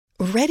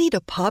Ready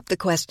to pop the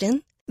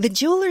question? The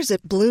jewelers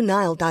at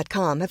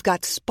BlueNile.com have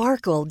got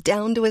sparkle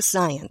down to a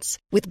science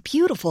with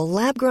beautiful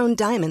lab-grown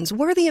diamonds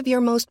worthy of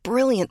your most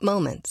brilliant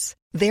moments.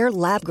 Their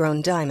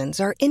lab-grown diamonds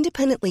are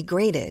independently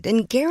graded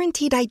and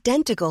guaranteed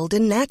identical to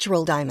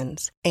natural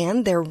diamonds,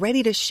 and they're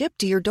ready to ship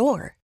to your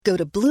door. Go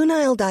to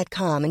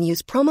BlueNile.com and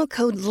use promo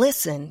code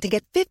LISTEN to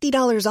get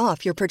 $50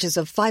 off your purchase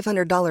of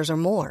 $500 or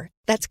more.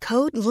 That's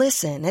code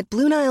LISTEN at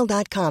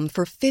BlueNile.com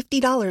for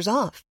 $50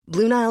 off.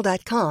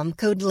 BlueNile.com,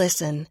 code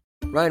LISTEN.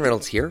 Ryan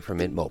Reynolds here from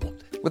Mint Mobile.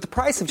 With the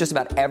price of just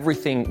about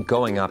everything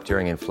going up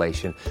during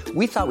inflation,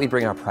 we thought we'd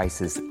bring our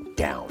prices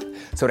down.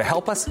 So to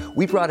help us,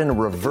 we brought in a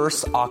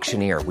reverse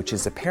auctioneer, which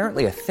is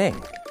apparently a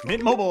thing.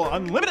 Mint Mobile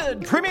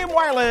Unlimited Premium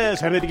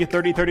Wireless. How to get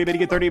 30, 30, how to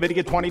get 30, how to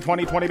get 20,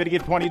 20, 20, how to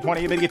get 20,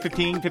 20, how to get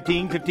 15,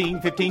 15,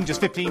 15, 15, just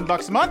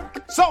 $15 a month?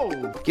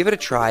 Sold! Give it a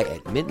try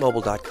at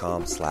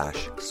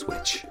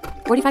mintmobile.com/switch.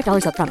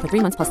 $45 up front for 3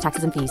 months plus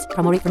taxes and fees.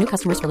 Promo rate for new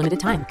customers for limited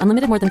time.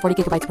 Unlimited more than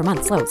 40 gigabytes per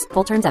month. Slows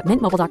full terms at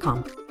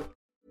mintmobile.com.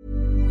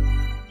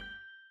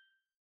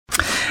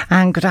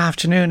 And good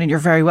afternoon, and you're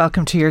very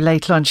welcome to your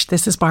late lunch.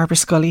 This is Barbara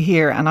Scully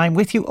here, and I'm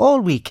with you all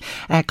week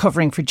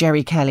covering for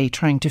Jerry Kelly,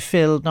 trying to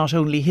fill not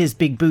only his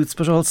big boots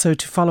but also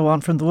to follow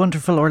on from the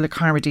wonderful Orla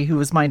Carmody, who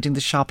was minding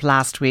the shop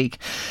last week.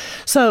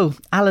 So,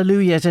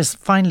 hallelujah, it has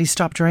finally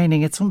stopped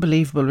raining. It's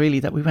unbelievable really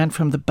that we went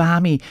from the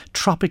balmy,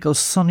 tropical,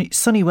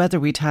 sunny weather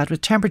we'd had, with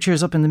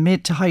temperatures up in the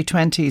mid to high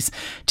 20s,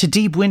 to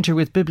deep winter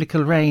with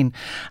biblical rain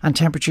and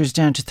temperatures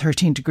down to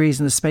 13 degrees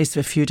in the space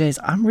of a few days.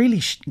 I'm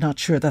really not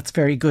sure that's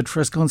very good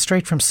for us, going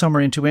straight from summer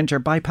into winter,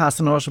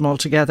 bypassing autumn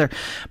altogether.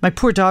 My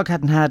poor dog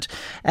hadn't had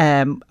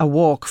a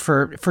walk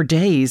for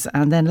days,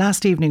 and then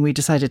last evening we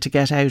decided to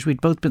get out. We'd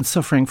both been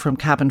suffering from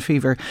cabin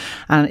fever,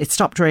 and it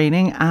stopped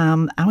raining,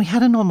 and we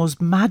had an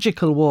almost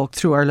magical walk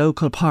through our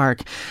local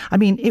park. I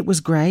mean, it was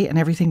grey and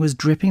everything was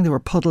dripping. There were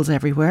puddles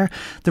everywhere.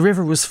 The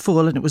river was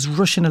full and it was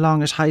rushing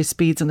along at high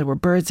speeds, and there were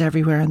birds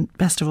everywhere, and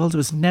best of all, there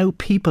was no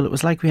people. It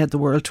was like we had the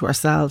world to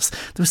ourselves.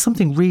 There was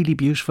something really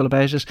beautiful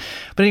about it.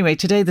 But anyway,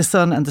 today the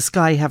sun and the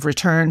sky have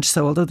returned,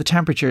 so although the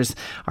temperatures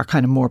are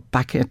kind of more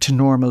back to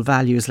normal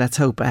values, let's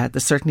hope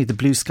certainly the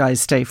blue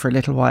skies stay for a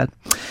little while.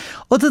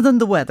 Other than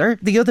the weather,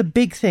 the other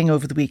big thing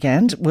over the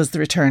weekend was the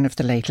return of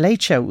the Late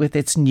Late Show with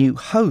its new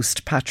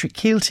host, Patrick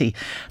Kielty.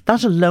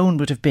 That alone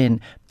would have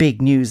been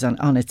big news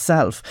on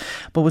itself.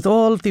 But with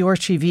all of the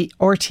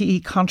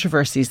RTE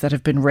controversies that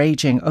have been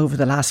raging over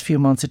the last few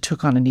months, it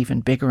took on an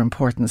even bigger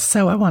importance.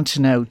 So I want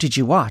to know, did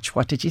you watch?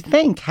 What did you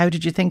think? How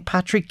did you think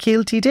Patrick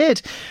Kielty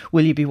did?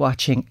 Will you be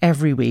watching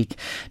every week?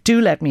 Do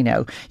let me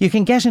know. You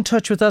can get in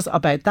touch with us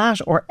about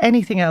that or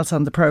anything else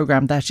on the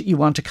programme that you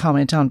want to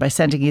comment on by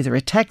sending either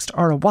a text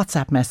or a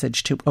WhatsApp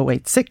message to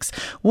 086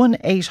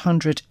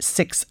 1800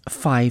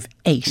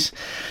 658.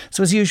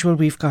 So as usual,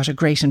 we've got a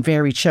great and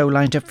varied show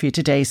lined up for you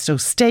today. So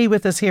stay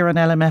with us here on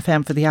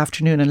LMFM for the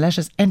afternoon and let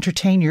us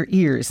entertain your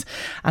ears.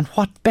 And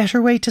what better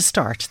way to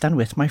start than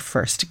with my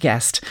first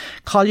guest,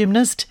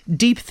 columnist,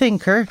 deep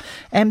thinker,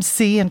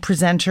 MC and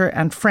presenter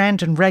and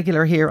friend and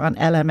regular here on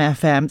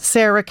LMFM,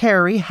 Sarah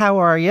Carey. How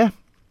are you?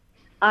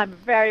 I'm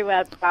very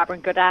well, Barbara,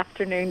 and good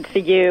afternoon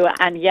to you.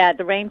 And yeah,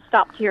 the rain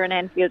stopped here in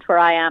Enfield where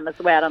I am as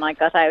well, and I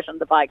got out on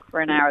the bike for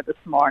an hour this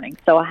morning.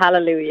 So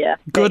hallelujah.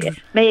 Good.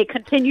 May it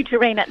continue to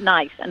rain at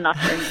night and not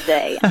during the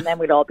day, and then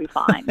we'll all be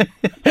fine.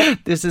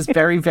 This is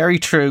very, very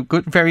true.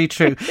 Good, very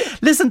true.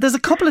 Listen, there's a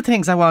couple of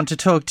things I want to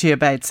talk to you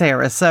about,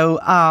 Sarah. So,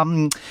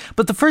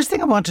 but the first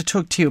thing I want to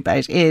talk to you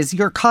about is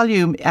your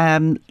column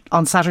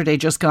on Saturday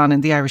just gone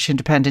in the Irish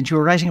Independent. You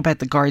were writing about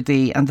the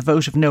Gardaí and the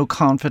vote of no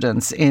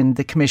confidence in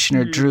the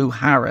Commissioner, Drew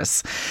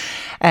Harris.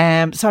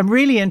 So I'm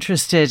really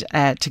interested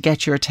to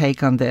get your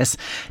take on this.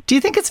 Do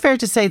you think it's fair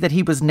to say that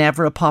he was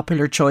never a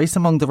popular choice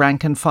among the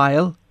rank and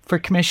file for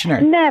Commissioner?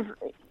 Never.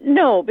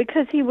 No,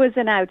 because he was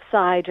an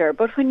outsider.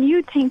 But when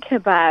you think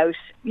about,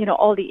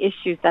 all the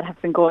issues that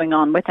have been going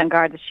on with An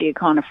Garda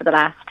Síochána for the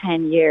last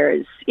 10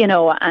 years,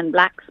 and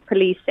lax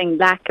policing,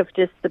 lack of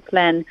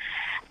discipline,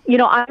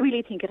 I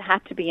really think it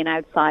had to be an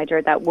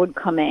outsider that would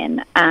come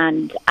in,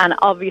 and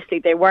obviously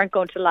they weren't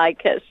going to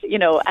like it,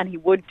 and he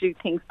would do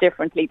things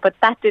differently, but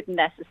that didn't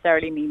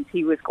necessarily mean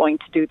he was going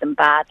to do them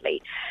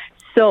badly.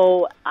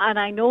 So, and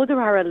I know there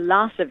are a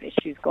lot of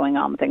issues going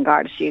on with An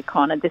Garda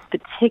Síochána. This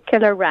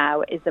particular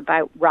row is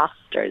about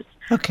rosters.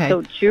 Okay.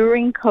 So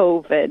during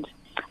COVID,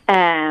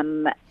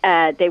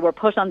 they were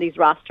put on these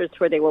rosters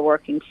where they were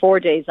working 4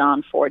 days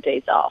on, 4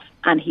 days off.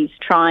 And he's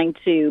trying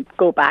to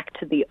go back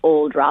to the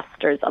old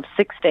rosters of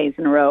 6 days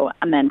in a row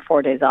and then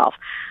 4 days off.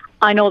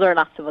 I know there are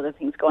lots of other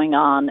things going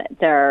on.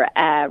 They're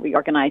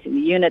reorganising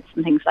the units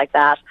and things like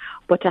that.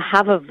 But to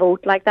have a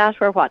vote like that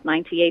where,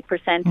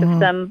 98% of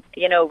them,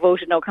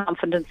 voted no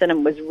confidence in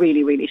him was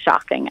really, really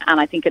shocking.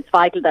 And I think it's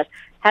vital that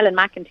Helen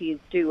McEntee is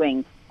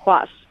doing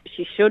what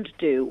she should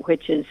do,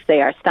 which is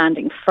they are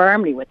standing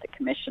firmly with the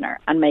Commissioner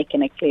and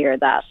making it clear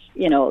that,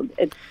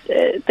 it's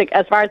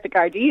as far as the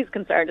Gardaí is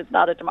concerned, it's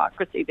not a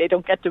democracy. They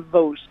don't get to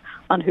vote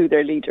on who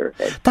their leader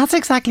is. That's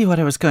exactly what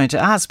I was going to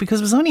ask, because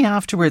it was only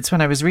afterwards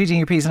when I was reading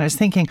your piece and I was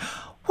thinking,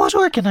 What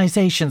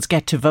organisations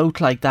get to vote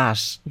like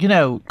that? You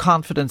know,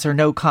 confidence or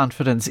no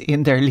confidence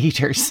in their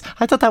leaders.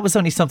 I thought that was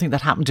only something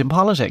that happened in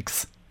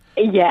politics.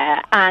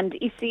 Yeah, and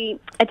you see,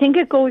 I think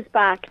it goes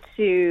back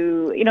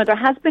to, there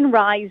has been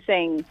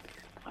rising,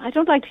 I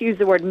don't like to use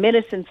the word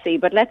militancy,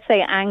 but let's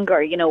say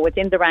anger,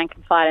 within the rank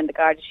and file in the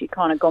Garda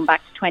Síochána going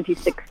back to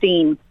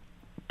 2016.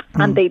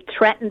 And they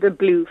threatened a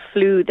blue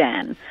flu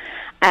then.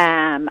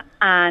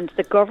 And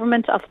the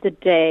government of the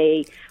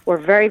day were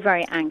very,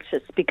 very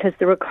anxious because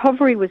the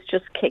recovery was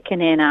just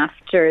kicking in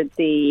after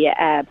the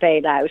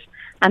bailout.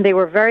 And they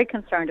were very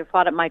concerned of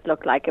what it might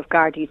look like if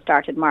Gardaí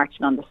started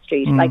marching on the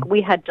street. Like,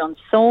 we had done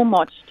so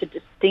much to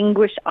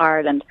distinguish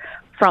Ireland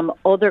from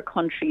other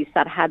countries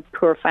that had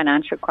poor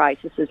financial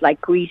crises, like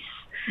Greece,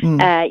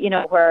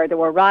 where there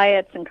were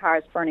riots and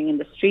cars burning in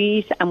the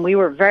street. And we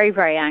were very,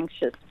 very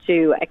anxious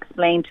to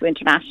explain to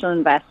international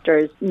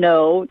investors,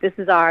 no, this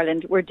is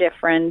Ireland, we're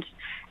different.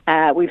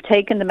 We've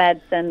taken the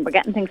medicine, we're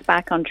getting things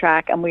back on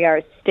track, and we are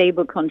a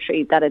stable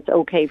country that it's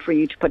okay for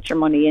you to put your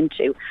money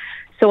into.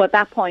 So at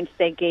that point,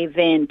 they gave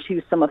in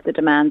to some of the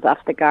demands of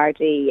the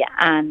Gardaí,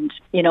 and,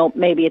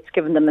 maybe it's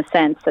given them a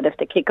sense that if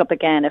they kick up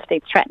again, if they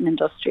threaten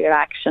industrial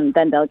action,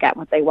 then they'll get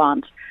what they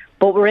want.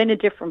 But we're in a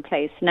different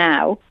place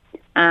now,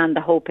 and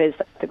the hope is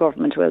that the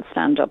government will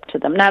stand up to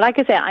them. Now, like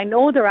I say, I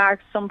know there are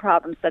some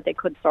problems that they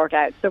could sort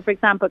out. So, for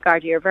example,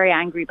 Gardaí are very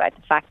angry about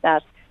the fact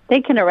that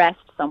they can arrest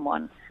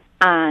someone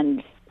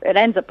and it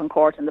ends up in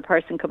court and the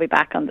person could be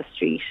back on the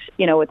street,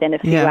 within a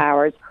few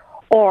hours.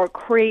 Or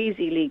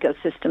crazy legal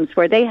systems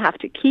where they have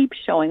to keep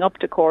showing up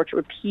to court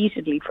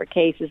repeatedly for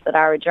cases that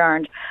are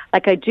adjourned.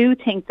 Like, I do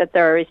think that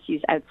there are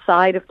issues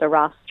outside of the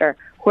roster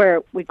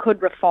where we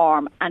could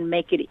reform and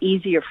make it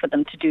easier for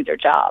them to do their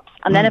jobs.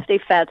 And then if they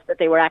felt that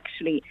they were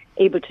actually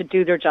able to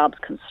do their jobs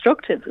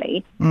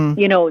constructively,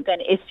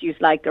 then issues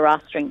like the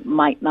rostering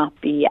might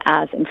not be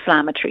as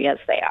inflammatory as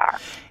they are.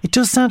 It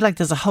does sound like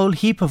there's a whole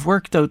heap of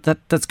work, though,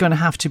 that's going to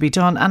have to be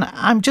done. And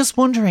I'm just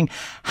wondering,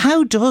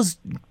 how does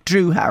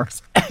Drew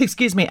Harris,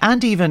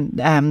 and even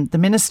the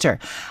Minister,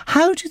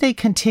 how do they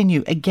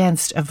continue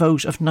against a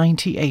vote of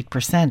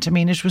 98%? I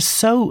mean, it was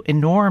so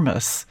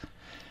enormous.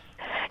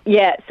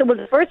 Yeah, so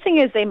the first thing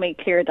is they make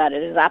clear that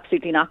it is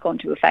absolutely not going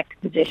to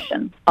affect the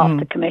position of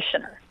the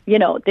Commissioner.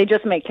 They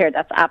just make clear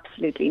that's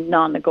absolutely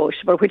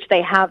non-negotiable, which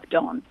they have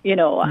done,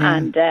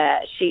 and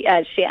she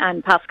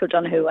and Pascal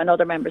Donoghue and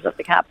other members of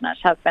the Cabinet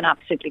have been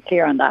absolutely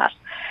clear on that.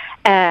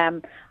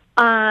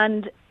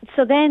 And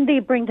so then they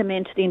bring them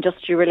into the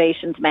industrial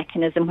relations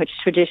mechanism, which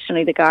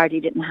traditionally the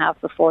Gardaí didn't have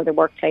before the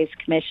workplace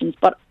commissions.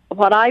 But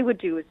what I would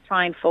do is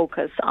try and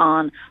focus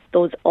on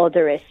those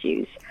other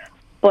issues,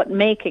 but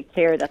make it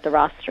clear that the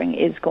rostering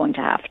is going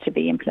to have to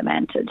be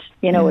implemented.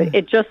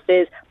 It just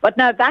is. But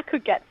now that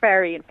could get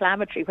very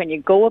inflammatory when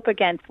you go up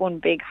against one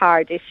big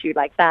hard issue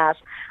like that,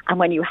 and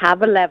when you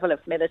have a level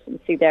of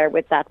militancy there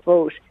with that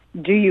vote,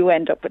 do you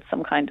end up with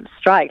some kind of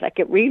strike? Like,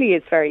 it really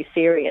is very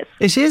serious.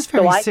 It is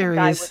very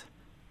serious.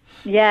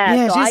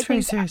 Yeah, so it is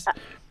very serious.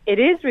 It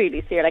is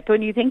really serious. Like,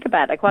 when you think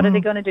about it, what are they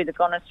going to do? They're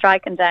going to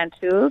strike and down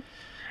tools?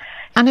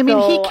 And I mean,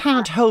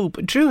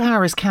 Drew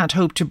Harris can't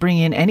hope to bring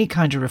in any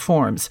kind of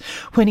reforms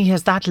when he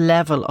has that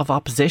level of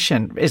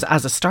opposition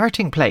as a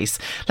starting place.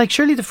 Like,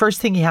 surely the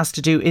first thing he has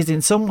to do is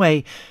in some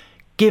way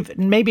give,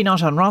 maybe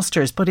not on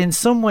rosters, but in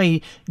some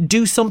way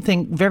do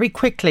something very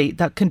quickly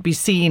that can be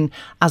seen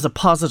as a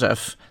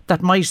positive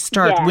that might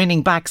start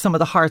winning back some of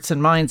the hearts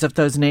and minds of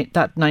that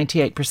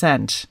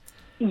 98%.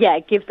 Yeah,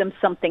 give them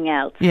something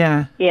else.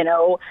 Yeah.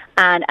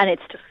 And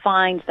it's to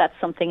find that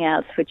something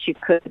else which you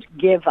could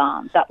give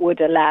on that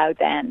would allow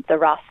then the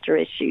roster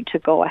issue to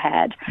go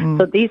ahead.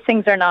 So these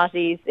things are not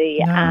easy.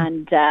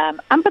 No.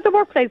 But the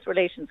Workplace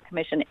Relations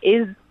Commission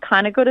is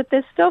kind of good at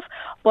this stuff.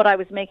 But I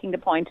was making the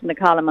point in the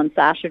column on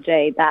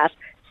Saturday that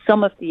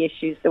some of the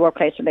issues the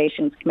Workplace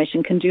Relations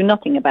Commission can do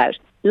nothing about,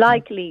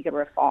 like legal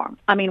reform.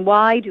 I mean,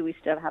 why do we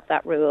still have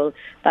that rule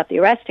that the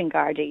arresting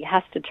Gardaí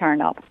has to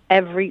turn up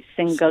every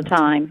single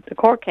time the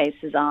court case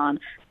is on,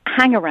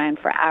 hang around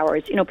for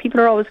hours? People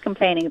are always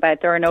complaining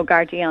about there are no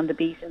Gardaí on the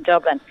beat in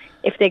Dublin.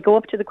 If they go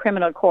up to the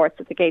criminal courts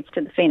at the gates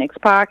to the Phoenix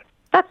Park,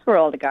 that's where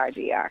all the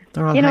Gardaí are.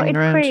 They're all hanging it's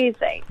around.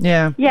 Crazy.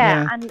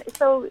 Yeah. And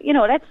so,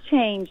 let's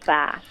change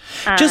that.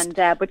 And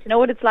but you know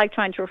what it's like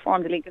trying to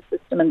reform the legal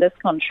system in this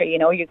country.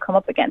 You come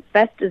up against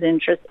vested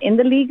interests in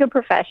the legal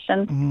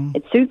profession.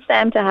 It suits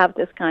them to have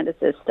this kind of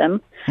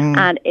system.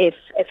 And if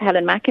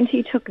Helen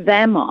McEntee took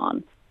them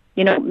on,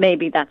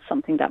 maybe that's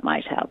something that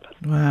might help.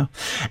 Wow.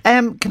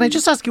 Can I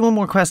just ask you one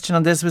more question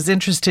on this? I was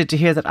interested to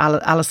hear that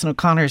Alison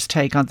O'Connor's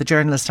take on the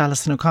journalist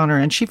Alison O'Connor,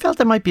 and she felt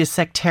there might be a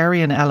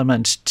sectarian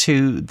element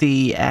to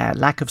the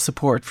lack of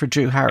support for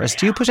Drew Harris.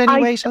 Do you put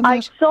any weight on that? I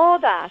saw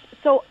that.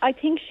 So I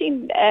think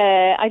she,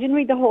 I didn't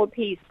read the whole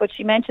piece, but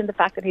she mentioned the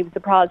fact that he was a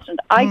Protestant.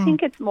 I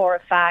think it's more a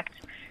fact,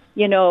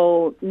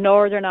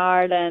 Northern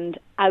Ireland,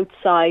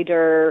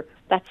 outsider,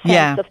 that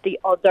sense of the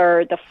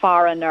other, the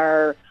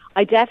foreigner.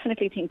 I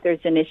definitely think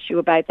there's an issue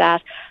about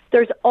that.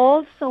 There's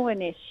also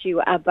an issue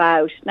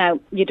about, now,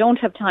 you don't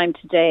have time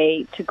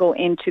today to go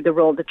into the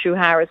role that Drew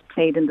Harris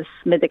played in the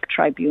Smithick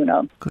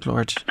Tribunal. Good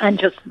Lord. And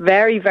just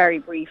very, very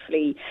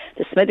briefly,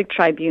 the Smithick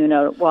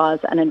Tribunal was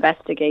an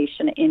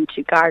investigation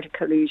into Garda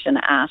collusion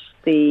at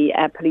the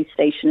police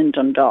station in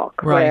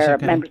Dundalk, where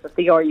members of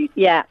the RU...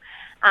 Yeah.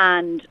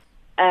 And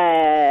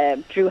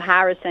Drew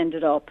Harris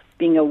ended up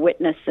being a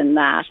witness in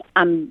that.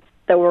 And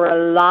there were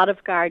a lot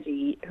of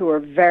Gardaí who were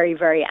very,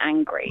 very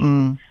angry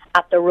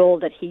at the role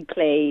that he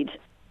played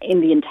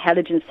in the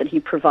intelligence that he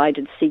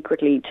provided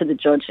secretly to the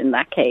judge in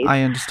that case.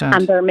 I understand.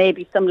 And there may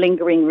be some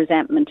lingering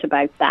resentment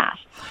about that.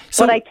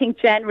 But I think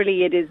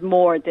generally it is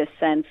more this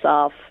sense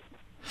of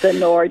the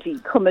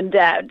Nordy coming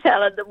down,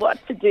 telling them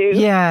what to do.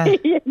 Yeah.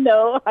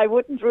 I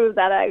wouldn't rule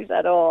that out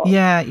at all.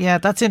 Yeah,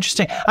 that's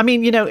interesting. I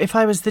mean, if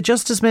I was the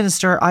Justice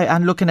Minister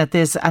and looking at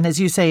this, and as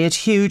you say, it's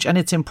huge and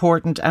it's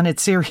important and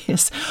it's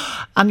serious,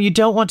 and you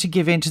don't want to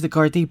give in to the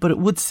Gardaí, but it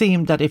would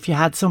seem that if you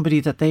had somebody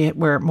that they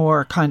were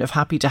more kind of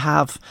happy to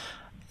have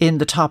in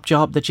the top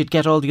job, that you'd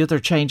get all the other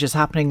changes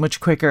happening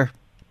much quicker.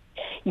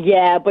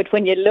 Yeah, but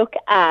when you look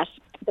at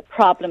the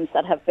problems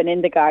that have been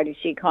in the Garda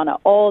Síochána,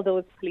 all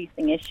those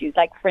policing issues,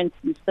 like for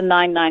instance the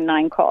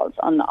 999 calls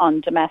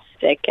on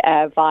domestic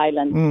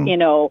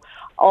violence,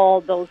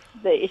 all those,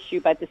 the issue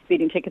about the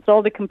speeding tickets,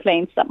 all the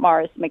complaints that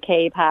Maurice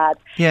McCabe had,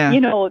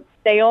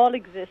 they all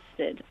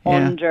existed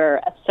under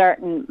a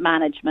certain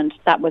management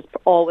that was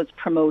always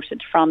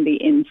promoted from the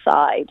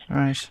inside.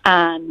 Right.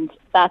 And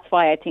that's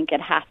why I think it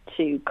had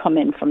to come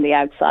in from the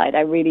outside.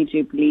 I really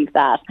do believe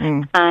that.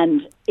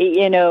 And,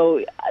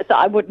 so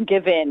I wouldn't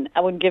give in.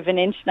 I wouldn't give an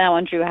inch now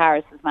on Drew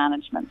Harris's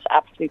management.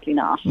 Absolutely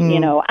not.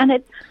 And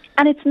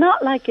it's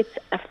not like it's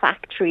a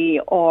factory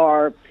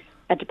or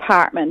a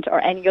department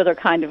or any other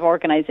kind of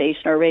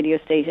organisation or radio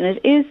station.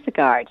 It is the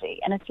Gardaí,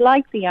 and it's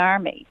like the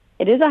army.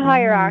 It is a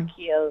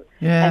hierarchical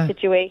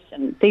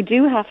situation. They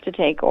do have to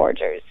take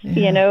orders.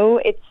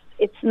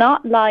 It's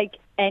not like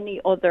any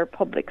other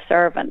public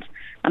servant.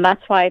 And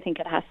that's why I think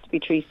it has to be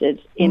treated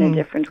in a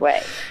different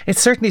way.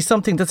 It's certainly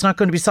something that's not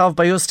going to be solved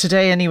by us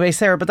today anyway,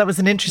 Sarah, but that was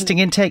an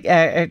interesting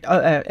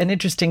an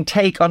interesting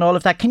take on all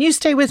of that. Can you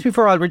stay with me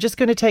for a while? We're just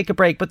going to take a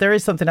break, but there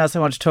is something else I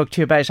want to talk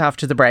to you about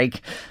after the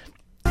break.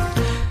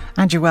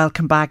 And you're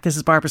welcome back. This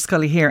is Barbara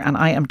Scully here, and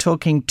I am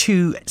talking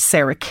to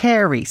Sarah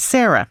Carey.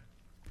 Sarah,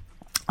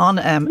 on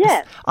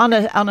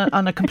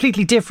a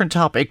completely different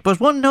topic, but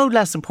one no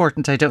less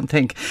important, I don't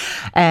think.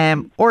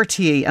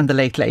 RTE and the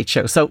Late Late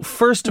Show. So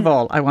first of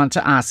all, I want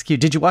to ask you,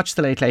 did you watch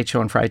the Late Late Show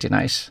on Friday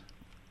night?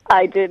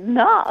 I did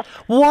not.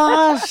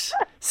 What?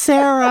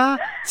 Sarah?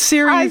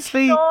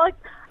 Seriously?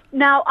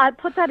 Now, I'll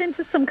put that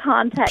into some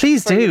context.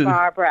 Please do. You,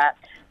 Barbara.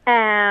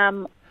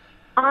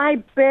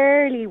 I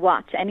barely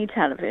watch any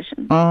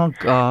television. Oh,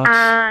 God.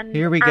 And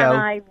here we go.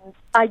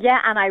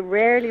 And I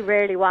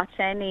rarely watch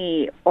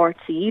any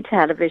RTE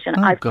television.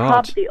 Oh,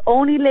 God. The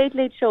only Late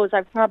Late shows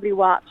I've probably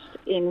watched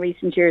in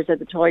recent years are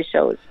the toy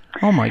shows.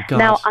 Oh, my God.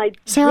 Now,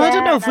 Sarah, I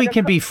don't know if we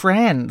can be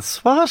friends.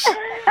 What?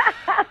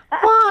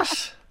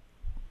 What?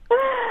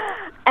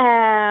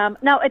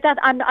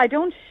 I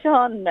don't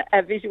shun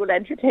visual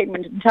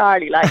entertainment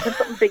entirely. Like when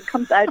something big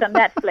comes out on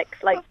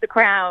Netflix, like The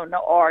Crown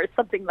or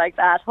something like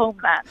that,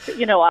 Homeland,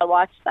 I'll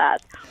watch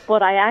that.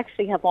 But I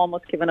actually have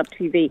almost given up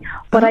TV.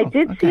 But I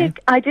did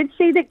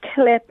see the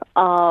clip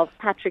of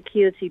Patrick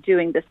Keelty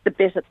doing the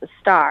bit at the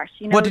start.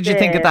 What did you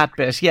think of that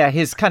bit? Yeah,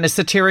 his kind of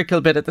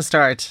satirical bit at the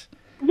start.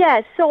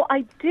 Yeah, so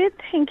I did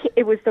think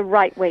it was the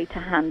right way to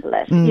handle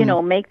it,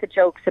 make the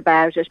jokes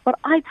about it. But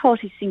I thought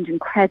he seemed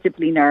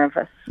incredibly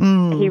nervous.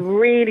 He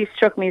really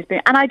struck me as being,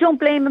 and I don't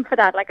blame him for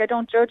that. Like, I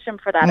don't judge him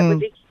for that. It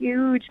was a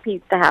huge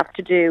piece to have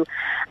to do.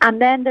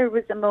 And then there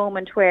was a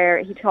moment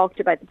where he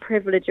talked about the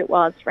privilege it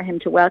was for him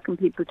to welcome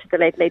people to the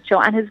Late Late Show,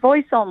 and his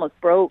voice almost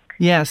broke.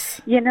 Yes.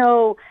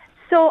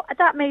 So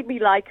that made me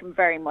like him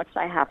very much,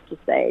 I have to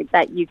say,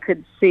 that you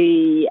could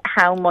see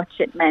how much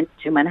it meant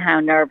to him and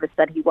how nervous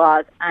that he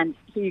was. And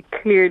he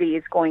clearly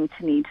is going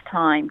to need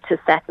time to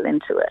settle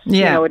into it.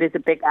 Yeah. It is a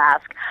big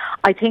ask.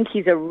 I think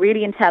he's a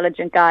really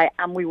intelligent guy.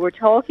 And we were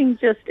talking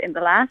just in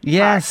the last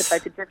part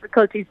about the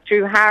difficulties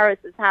Drew Harris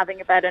is having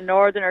about a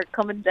Northerner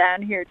coming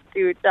down here to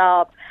do a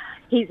job.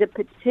 He's a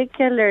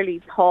particularly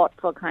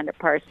thoughtful kind of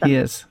person. He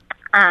is.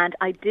 And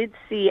I did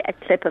see a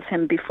clip of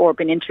him before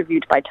being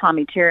interviewed by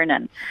Tommy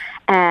Tiernan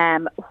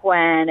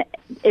when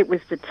it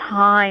was the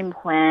time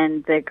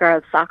when the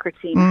girls' soccer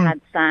team had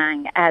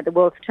sang the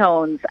Wolf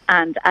Tones.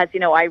 And as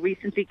you know, I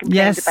recently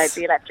complained about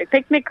the Electric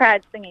Picnic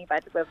crowd singing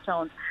about the Wolf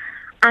Tones.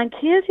 And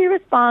Keelty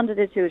responded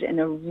to it in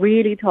a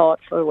really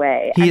thoughtful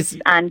way.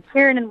 And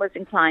Tiernan was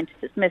inclined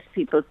to dismiss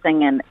people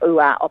singing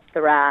ooh-ah, up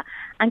the ra.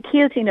 And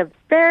Keelty, in a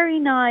very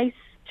nice,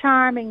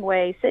 charming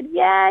way, said,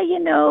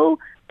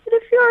 but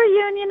if you're a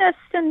unionist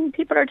and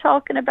people are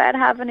talking about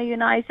having a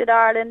united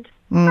Ireland,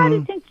 how do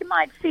you think you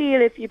might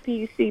feel if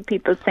you see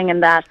people singing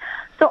that?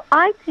 So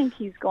I think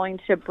he's going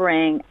to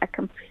bring a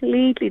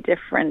completely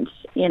different,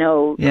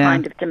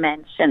 kind of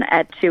dimension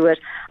to it.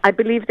 I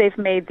believe they've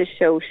made the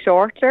show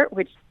shorter,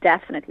 which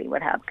definitely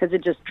would help because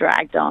it just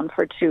dragged on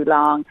for too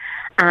long.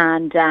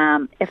 And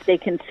if they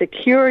can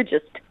secure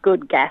just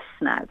good guests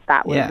now,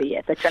 that will be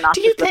it. That you're not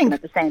just looking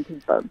at the same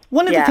people.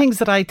 One of the things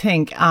that I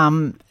think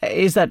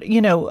is that,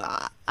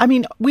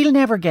 we'll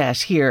never get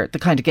here the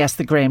kind of guests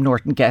that Graham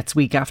Norton gets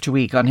week after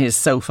week on his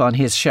sofa on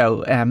his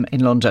show in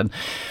London.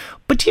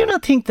 But do you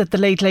not think that the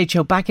Late Late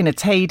Show back in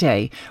its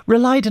heyday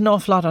relied an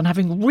awful lot on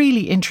having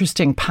really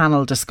interesting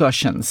panel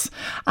discussions?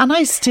 And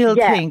I still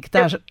think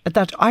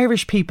that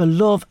Irish people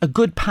love a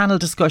good panel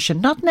discussion,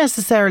 not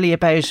necessarily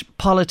about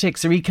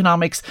politics or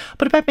economics,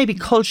 but about maybe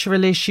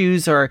cultural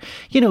issues or,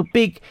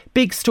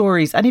 big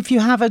stories. And if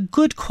you have a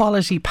good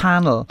quality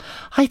panel,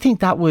 I think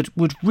that would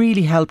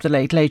really help the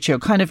Late Late Show,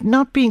 kind of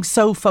not being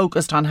so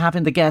focused on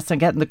having the guests and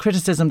getting the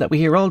criticism that we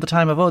hear all the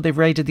time of, they've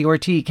raided the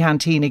RT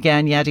canteen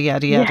again, yada,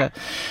 yada, yada.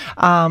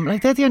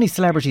 They're the only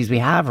celebrities we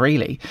have,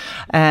 really.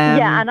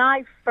 And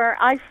I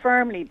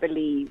firmly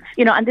believe,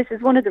 and this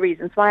is one of the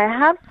reasons why I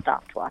have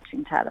stopped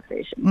watching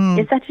television,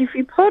 is that if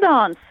you put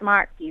on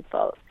smart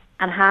people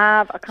and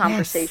have a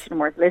conversation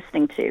worth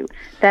listening to,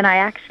 then I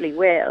actually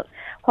will.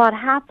 What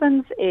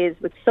happens is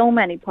with so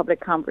many public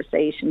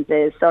conversations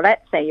is, so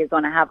let's say you're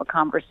going to have a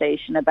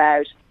conversation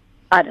about,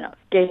 I don't know,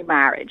 gay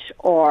marriage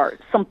or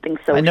something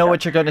social. I know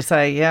what you're going to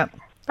say, yeah.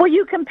 Well,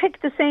 you can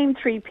pick the same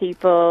three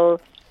people.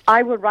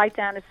 I will write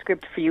down a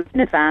script for you in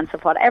advance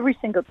of what every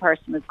single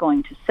person is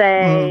going to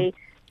say.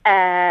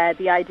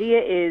 The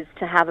idea is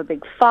to have a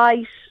big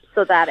fight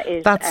so that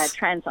it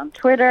trends on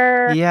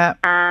Twitter. Yeah.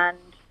 And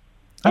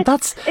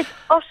it's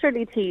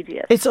utterly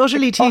tedious. It's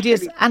utterly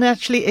tedious, and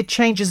actually it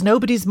changes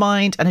nobody's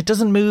mind and it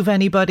doesn't move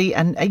anybody,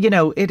 and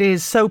it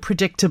is so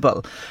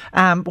predictable.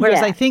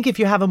 Whereas I think if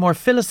you have a more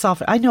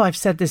philosophical, I know I've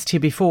said this to you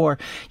before,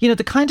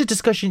 the kind of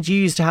discussions you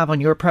used to have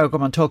on your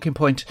programme on Talking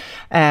Point,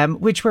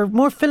 which were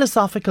more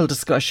philosophical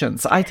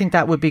discussions, I think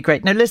that would be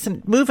great. Now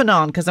listen, moving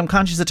on, because I'm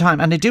conscious of time,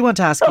 and I do want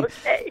to ask you,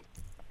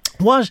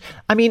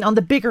 on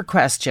the bigger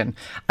question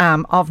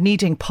of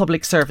needing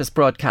public service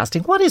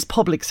broadcasting, what is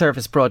public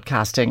service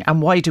broadcasting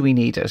and why do we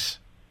need it?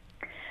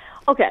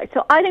 Okay,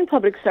 so I think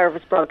public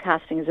service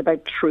broadcasting is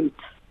about truth.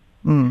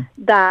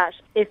 That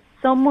if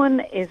someone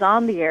is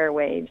on the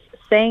airwaves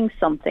saying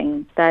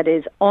something that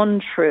is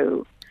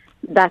untrue,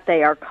 that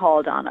they are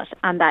called on it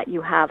and that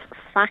you have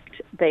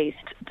fact-based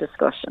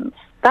discussions.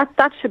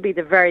 That should be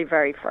the very,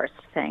 very first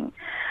thing.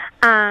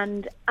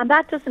 And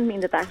that doesn't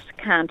mean that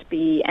can't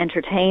be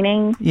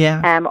entertaining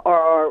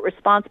or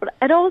responsible.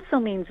 It also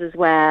means as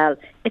well,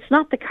 it's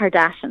not the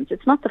Kardashians,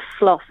 it's not the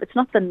fluff, it's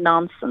not the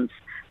nonsense.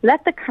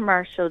 Let the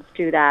commercials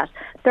do that.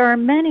 There are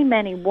many,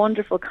 many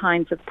wonderful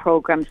kinds of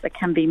programs that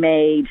can be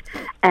made.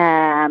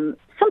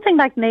 Something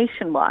like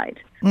Nationwide,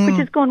 which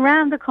is going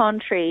around the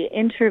country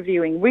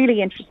interviewing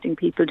really interesting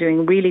people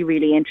doing really,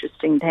 really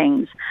interesting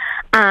things.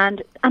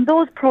 And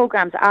those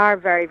programs are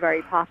very,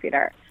 very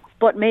popular.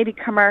 But maybe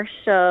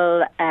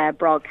commercial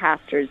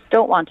broadcasters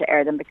don't want to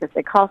air them because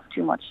they cost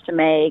too much to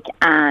make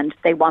and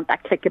they want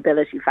that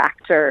clickability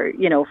factor,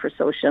 for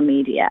social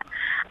media.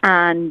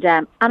 And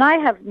I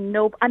have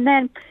and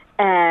then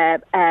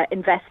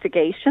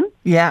investigation.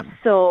 Yeah.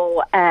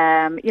 So,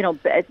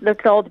 look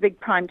at all the big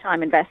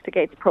primetime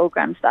investigates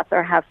programs that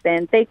there have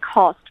been. They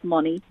cost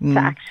money to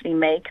actually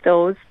make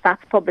those.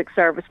 That's public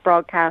service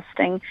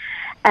broadcasting.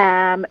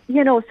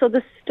 So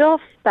the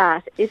stuff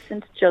that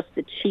isn't just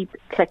the cheap,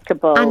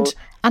 clickable,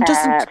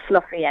 and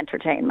fluffy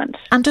entertainment.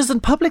 And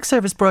doesn't public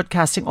service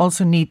broadcasting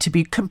also need to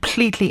be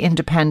completely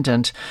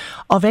independent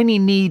of any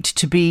need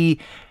to be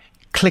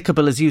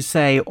clickable, as you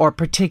say, or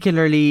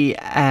particularly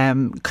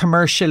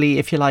commercially,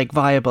 if you like,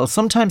 viable?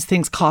 Sometimes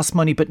things cost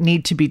money but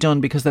need to be done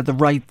because they're the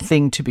right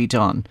thing to be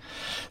done.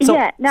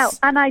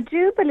 And I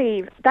do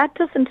believe that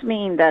doesn't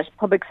mean that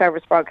public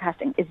service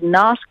broadcasting is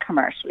not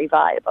commercially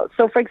viable.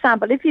 So, for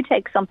example, if you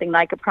take something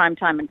like a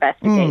Primetime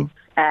Investigates,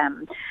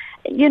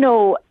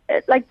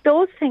 like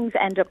those things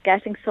end up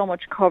getting so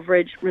much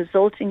coverage,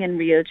 resulting in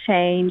real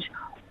change.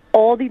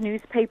 All the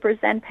newspapers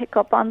then pick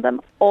up on them.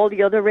 All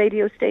the other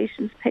radio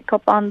stations pick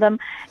up on them.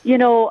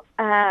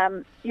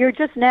 You're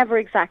just never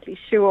exactly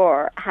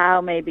sure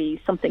how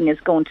maybe something is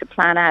going to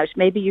plan out.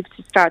 Maybe you have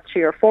to start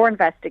 3 or 4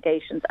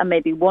 investigations and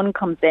maybe one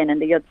comes in and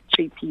the other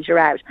 3 peter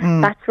out.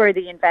 That's where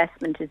the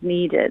investment is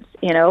needed,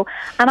 And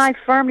I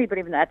firmly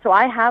believe in that. So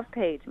I have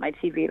paid my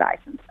TV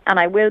licence and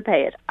I will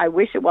pay it. I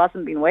wish it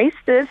wasn't being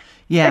wasted.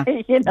 Yeah.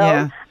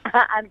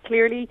 And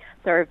clearly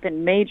there have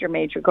been major,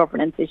 major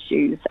governance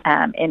issues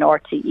in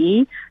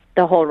RTE.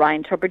 The whole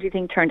Ryan Tubridy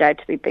thing turned out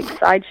to be a big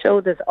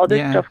sideshow. There's other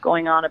stuff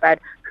going on about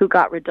who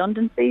got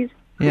redundancies,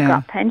 who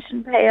got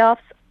pension payoffs.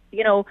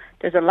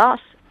 There's a lot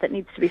that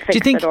needs to be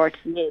fixed at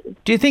RTE.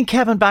 Do you think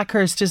Kevin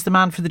Backhurst is the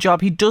man for the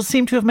job? He does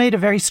seem to have made a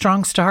very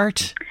strong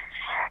start.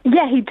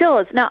 Yeah, he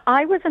does. Now,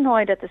 I was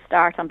annoyed at the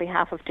start on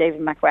behalf of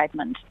David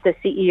McRedmond, the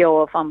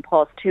CEO of An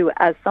Post, too,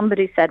 as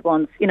somebody said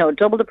once,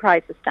 double the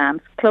price of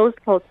stamps, close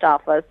the post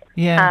office,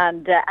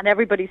 and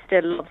everybody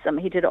still loves him.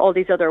 He did all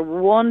these other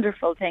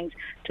wonderful things.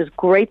 Does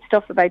great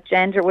stuff about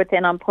gender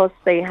within An Post.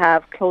 They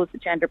have closed the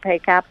gender pay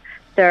cap.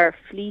 Their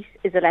fleet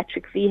is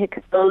electric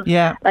vehicles.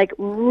 Yeah. Like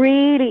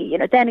really,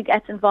 then it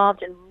gets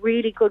involved in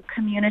really good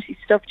community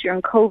stuff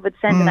during COVID,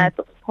 sending out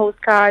those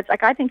postcards.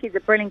 Like I think he's a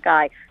brilliant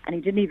guy, and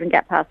he didn't even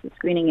get past the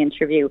screening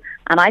interview.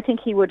 And I think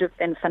he would have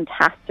been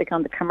fantastic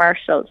on the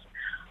commercials.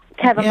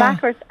 Kevin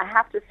Backers, I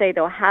have to say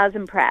though, has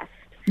impressed.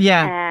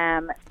 Yeah.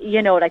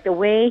 Like the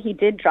way he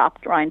did drop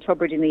Ryan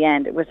Tubridy in the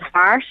end, it was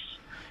harsh,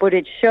 but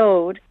it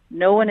showed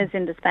no one is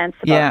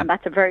indispensable, and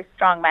that's a very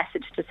strong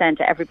message to send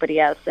to everybody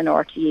else in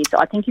RTE. So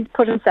I think he's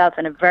put himself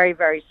in a very,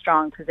 very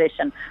strong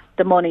position.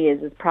 The money is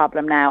his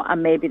problem now,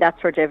 and maybe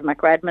that's where David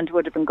McRedmond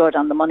would have been good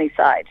on the money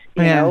side,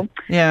 you know?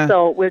 Yeah.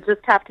 So we'll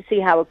just have to see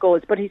how it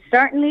goes. But he's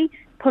certainly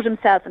put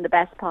himself in the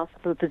best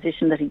possible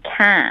position that he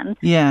can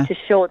to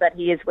show that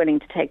he is willing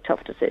to take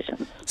tough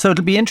decisions. So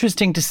it'll be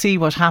interesting to see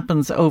what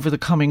happens over the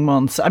coming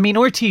months. I mean,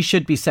 RTE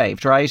should be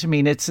saved, right? I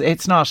mean,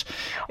 it's not...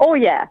 Oh,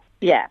 yeah.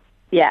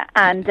 Yeah,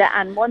 and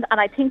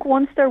I think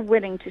once they're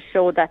willing to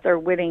show that they're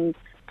willing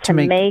to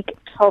make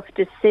tough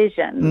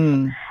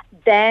decisions,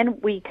 then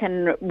we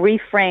can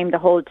reframe the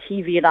whole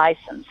TV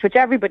license, which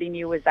everybody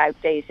knew was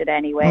outdated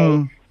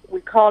anyway. We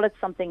call it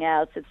something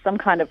else. It's some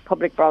kind of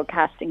public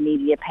broadcasting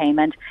media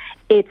payment.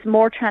 It's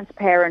more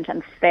transparent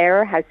and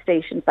fair how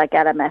stations like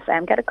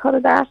LMFM get a cut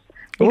of that.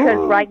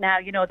 Because right now,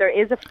 there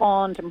is a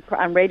fund,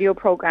 and radio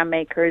program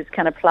makers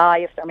can apply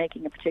if they're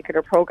making a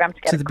particular program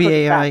to get a cut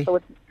BAI. of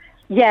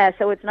that.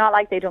 So it's not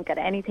like they don't get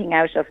anything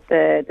out of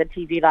the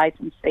TV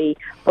licence fee,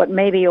 but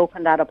maybe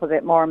open that up a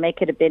bit more,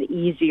 make it a bit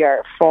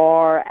easier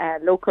for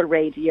local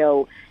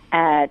radio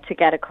to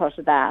get a cut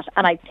of that.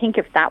 And I think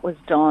if that was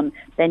done,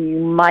 then you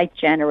might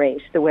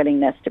generate the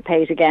willingness to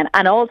pay it again.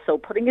 And also,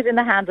 putting it in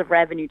the hands of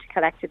revenue to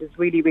collect it is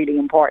really, really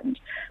important.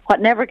 What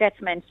never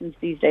gets mentioned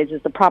these days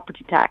is the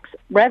property tax.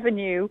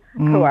 Revenue,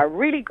 who are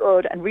really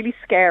good and really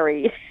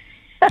scary,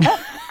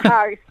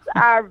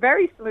 are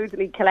very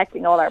smoothly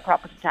collecting all our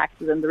property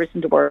taxes, and there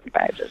isn't a word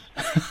about it.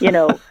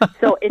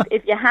 So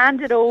if you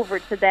hand it over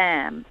to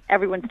them,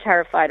 everyone's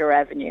terrified of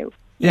revenue.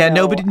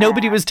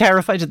 Nobody was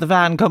terrified of the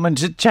van coming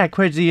to check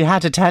whether you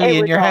had a telly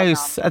in your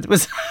house. It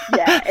was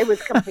it was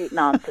complete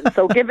nonsense.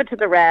 So give it to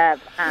the Rev,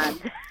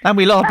 and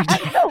we'll all be.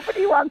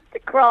 Nobody wants to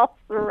cross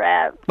the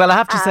Rev. Well, I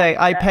have to say,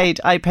 I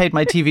paid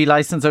my TV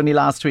licence only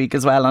last week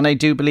as well, and I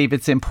do believe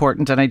it's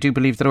important, and I do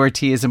believe that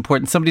RTE is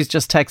important. Somebody's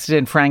just texted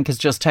in. Frank has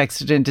just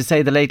texted in to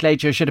say the Late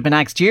Late Show should have been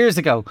axed years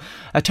ago.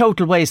 A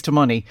total waste of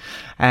money,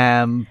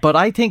 but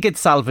I think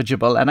it's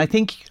salvageable, and I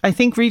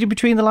think reading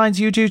between the lines,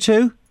 you do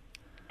too.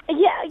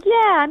 Yeah.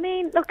 I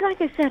mean, look,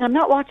 like I said, I'm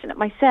not watching it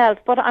myself,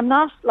 but I'm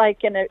not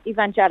like an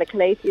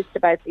evangelical atheist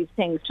about these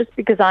things. Just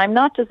because I'm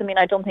not doesn't mean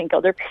I don't think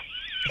other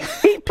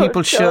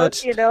people should.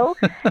 So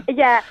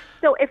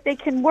if they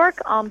can work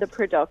on the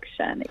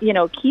production,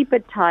 keep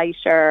it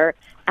tighter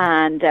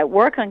and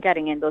work on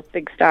getting in those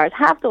big stars,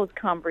 have those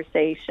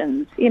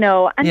conversations,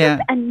 and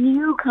just a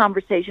new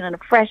conversation and a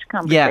fresh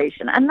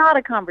conversation, and not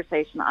a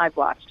conversation I've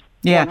watched.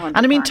 Yeah, and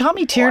I mean,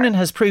 Tommy Tiernan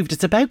has proved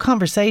it's about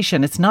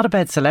conversation. It's not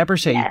about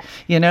celebrity,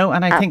 and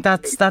I think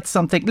that's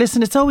something.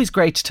 Listen, it's always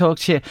great to talk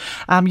to you.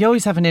 You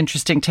always have an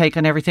interesting take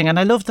on everything, and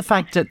I love the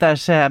fact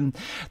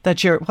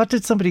that you're. What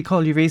did somebody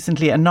call you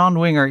recently? A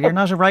non-winger. You're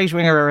not a right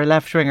winger or a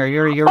left winger.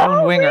 You're your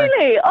own winger.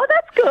 Really? Oh,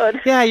 that's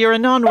good. Yeah, you're a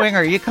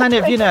non-winger. You kind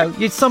of,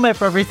 you sum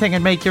up everything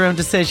and make your own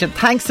decision.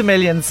 Thanks a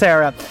million,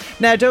 Sarah.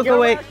 Now, don't go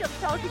away. Welcome.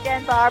 Talk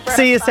again, Barbara.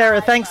 See you,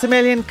 Sarah. Thanks a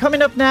million.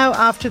 Coming up now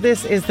after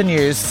this is the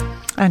news.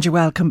 And you're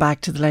welcome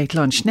back to the Late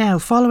Lunch. Now,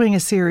 following a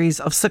series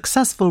of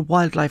successful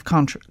wildlife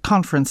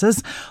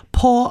conferences,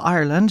 PAW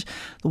Ireland,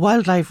 the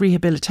Wildlife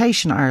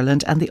Rehabilitation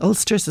Ireland and the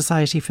Ulster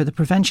Society for the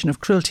Prevention of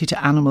Cruelty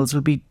to Animals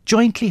will be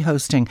jointly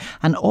hosting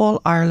an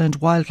All-Ireland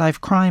Wildlife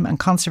Crime and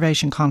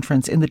Conservation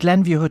Conference in the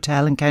Glenview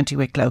Hotel in County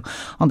Wicklow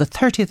on the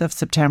 30th of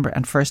September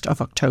and 1st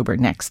of October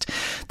next.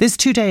 This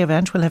two-day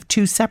event will have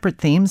two separate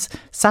themes.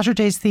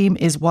 Saturday's theme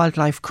is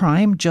wildlife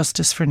crime,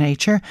 justice for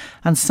nature,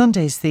 and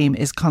Sunday's theme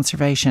is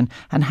conservation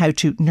and how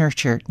to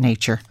nurture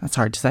nature. That's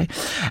hard to say.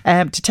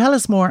 To tell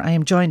us more, I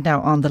am joined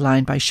now on the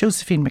line by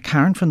Josephine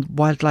McCarran from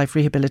Wildlife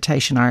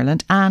Rehabilitation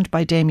Ireland and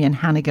by Damien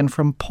Hannigan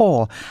from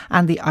PAW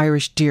and the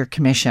Irish Deer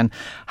Commission.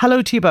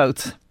 Hello to you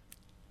both.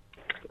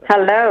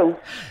 Hello.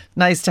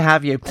 Nice to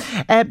have you.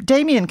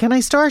 Damien, can I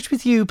start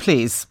with you,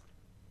 please?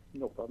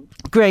 No problem.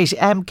 Great.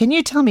 Can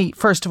you tell me,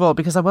 first of all,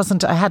 because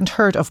I hadn't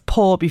heard of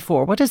PAW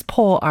before, what is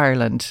PAW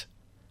Ireland?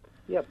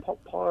 Yeah, PAW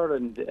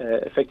Ireland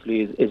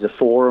effectively is a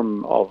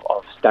forum of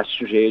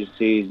statutory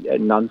agencies,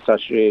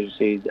 non-statutory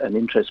agencies and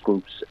interest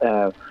groups,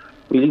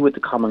 really with the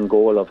common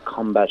goal of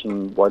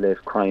combating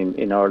wildlife crime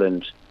in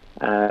Ireland.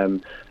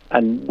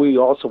 And we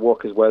also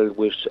work as well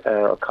with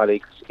our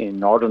colleagues in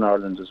Northern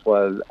Ireland as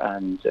well.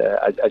 And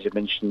as you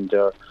mentioned,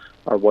 our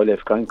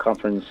Wildlife Crime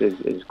Conference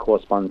is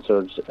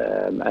co-sponsored,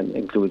 and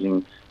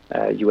including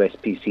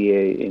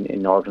USPCA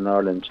in Northern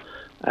Ireland.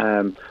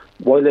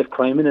 Wildlife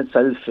crime in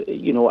itself, at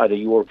a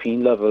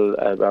European level,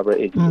 Barbara,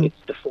 it's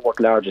the fourth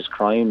largest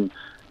crime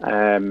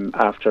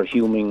after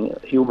human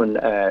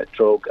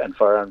drug and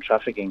firearm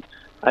trafficking.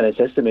 And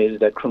it's estimated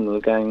that criminal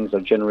gangs are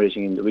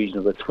generating in the region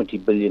of about 20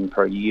 billion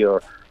per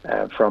year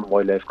from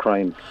wildlife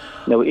crime.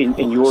 Now,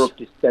 in Europe,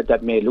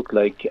 that may look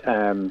like,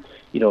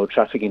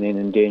 trafficking in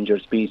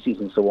endangered species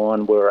and so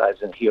on, whereas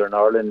here in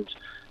Ireland,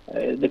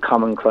 the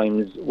common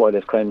crimes,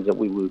 wildlife crimes that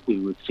we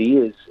would see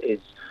is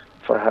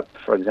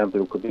for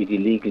example, it could be the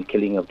illegal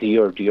killing of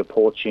deer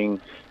poaching,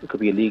 it could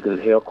be illegal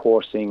hare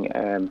coursing,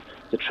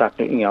 the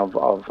trafficking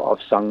of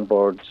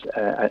songbirds,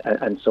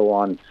 and so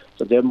on.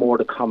 So they're more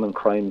the common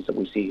crimes that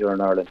we see here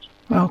in Ireland.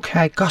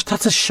 Okay, gosh,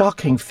 that's a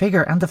shocking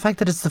figure, and the fact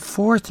that it's the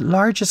fourth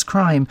largest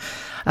crime,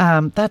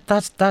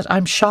 that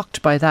I'm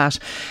shocked by that.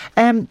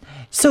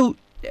 So.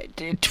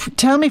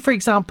 Tell me, for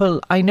example,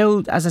 I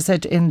know, as I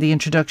said in the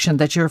introduction,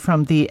 that you're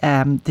from the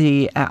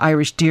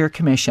Irish Deer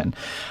Commission.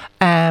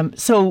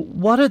 So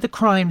what are the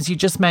crimes you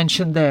just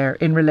mentioned there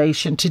in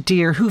relation to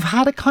deer who've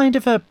had a kind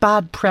of a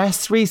bad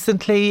press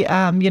recently,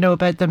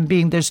 about them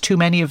being, there's too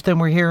many of them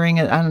we're hearing,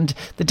 and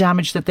the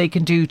damage that they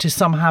can do to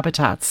some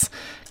habitats.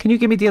 Can you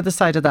give me the other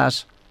side of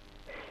that?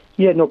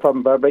 Yeah, no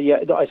problem, Barbara.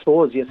 Yeah, I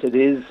suppose, yes, it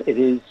is.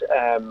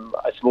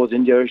 I suppose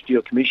in the Irish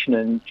Deer Commission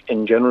and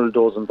in general,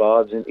 those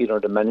involved in either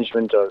the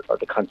management or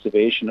the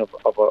conservation of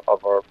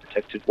our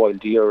protected wild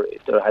deer,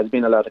 there has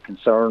been a lot of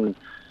concern.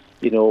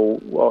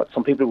 What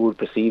some people would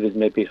perceive as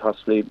maybe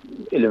possibly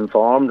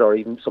ill-informed, or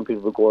even some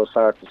people would go as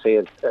far to say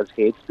as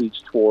hate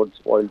speech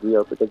towards wild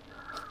deer, because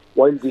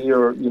wild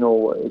deer,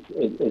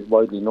 is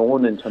widely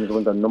known in terms of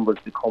when their numbers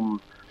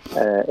become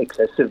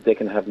excessive, they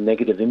can have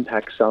negative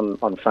impacts on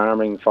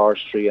farming,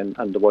 forestry and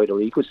the wider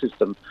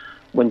ecosystem.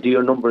 When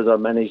deer numbers are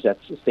managed at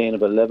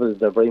sustainable levels,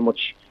 they're very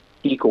much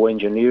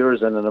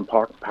eco-engineers and an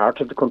important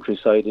part of the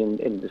countryside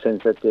in the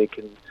sense that they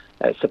can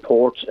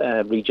support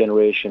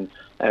regeneration.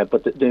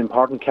 But the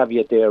important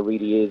caveat there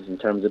really is in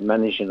terms of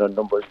managing their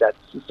numbers at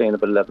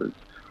sustainable levels.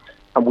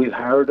 And we've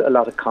heard a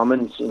lot of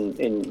comments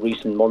in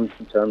recent months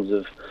in terms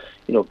of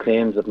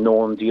claims of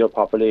known deer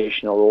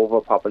population or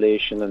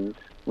overpopulation, and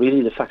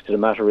really the fact of the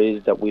matter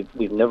is that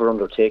we've never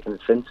undertaken a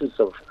census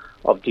of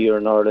deer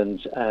in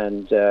Ireland,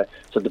 and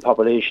so the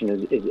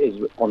population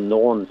is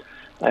unknown.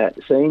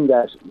 Saying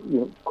that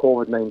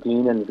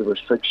COVID-19 and the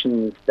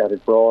restrictions that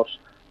it brought,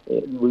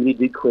 it really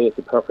did create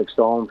the perfect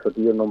storm for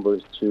deer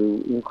numbers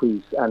to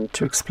increase and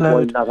to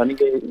explode. While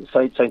not any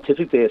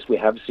scientific base, we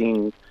have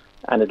seen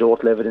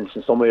anecdotal evidence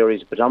in some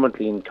areas,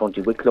 predominantly in County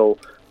Wicklow,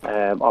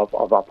 of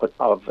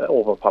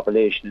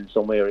overpopulation in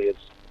some areas.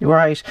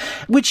 Right.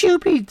 Would you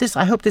be,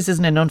 I hope this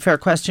isn't an unfair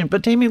question,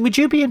 but Damien, would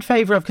you be in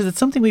favour of, because it's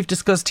something we've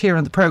discussed here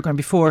on the programme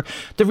before,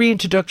 the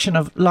reintroduction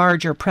of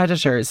larger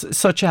predators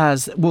such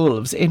as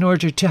wolves in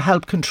order to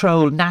help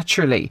control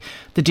naturally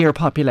the deer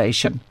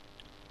population?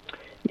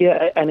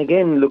 Yeah, and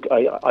again, look,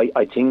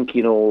 I think,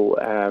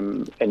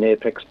 an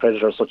apex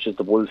predator such as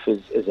the wolf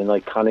is an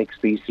iconic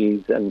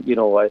species, and,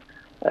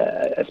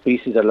 a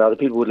species that a lot of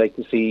people would like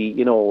to see,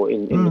 in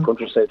the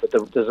countryside. But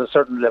there's a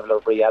certain level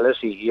of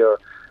reality here,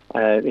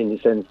 in the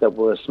sense that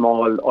we're a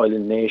small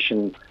island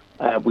nation.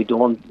 We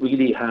don't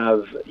really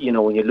have,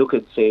 when you look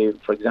at, say,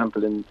 for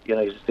example, in the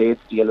United States,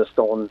 the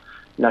Yellowstone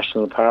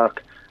National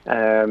Park,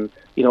 our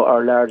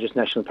largest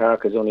national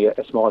park is only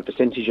a small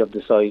percentage of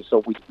the size.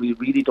 So we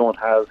really don't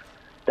have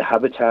the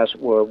habitat.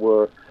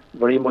 We're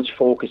very much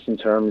focused in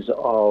terms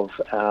of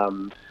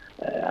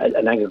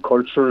an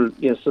agricultural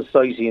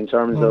society in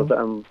terms of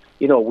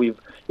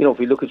if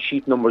we look at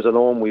sheep numbers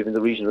alone, we've in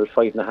the region of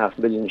 5.5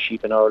 million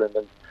sheep in Ireland,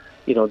 and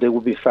they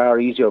would be far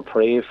easier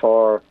prey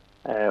for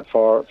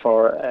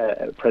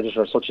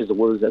predators such as the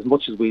wolves, as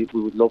much as we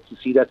would love to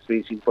see that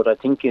species. But I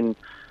think in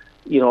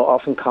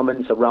often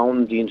comments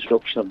around the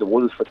introduction of the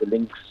wolf or the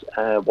lynx,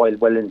 while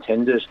well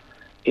intended,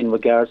 in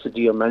regards to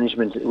deer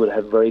management, it would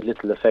have very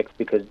little effect,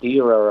 because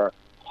deer are a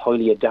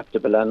highly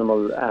adaptable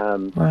animal.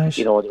 Right.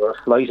 They're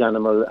a flight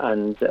animal,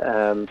 and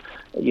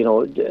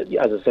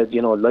as I said,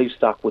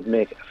 livestock would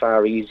make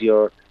far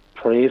easier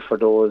prey for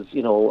those,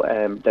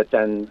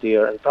 than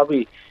deer, and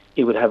probably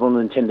it would have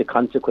unintended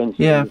consequences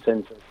in the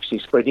sense of actually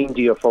spreading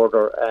deer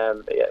further,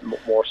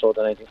 more so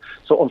than anything.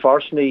 So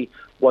unfortunately,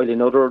 while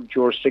in other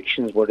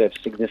jurisdictions where they have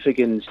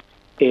significant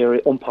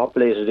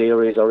unpopulated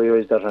areas or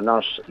areas that are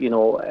not,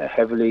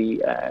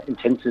 heavily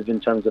intensive in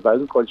terms of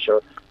agriculture,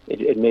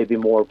 it may be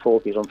more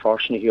appropriate.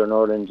 Unfortunately, here in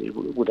Ireland, it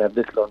would have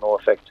little or no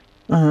effect.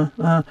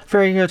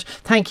 Very good.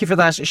 Thank you for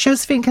that.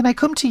 Josephine, can I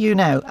come to you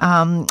now?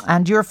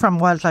 And you're from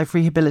Wildlife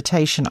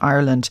Rehabilitation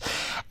Ireland.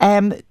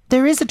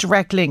 There is a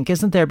direct link,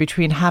 isn't there,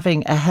 between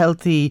having a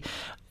healthy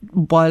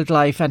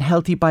wildlife and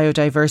healthy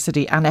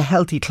biodiversity and a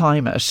healthy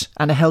climate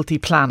and a healthy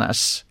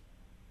planet?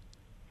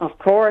 Of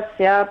course,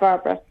 yeah,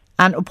 Barbara.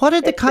 And what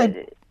are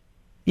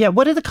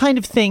the kind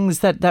of things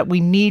that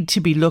we need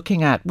to be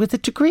looking at with a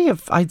degree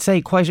of, I'd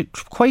say, quite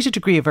a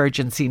degree of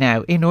urgency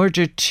now in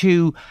order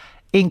to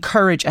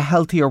encourage a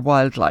healthier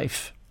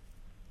wildlife?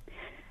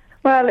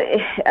 Well,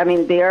 I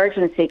mean, the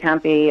urgency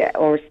can't be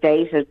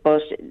overstated,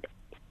 but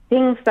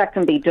things that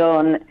can be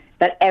done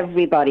that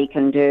everybody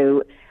can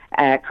do.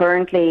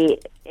 Currently,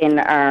 in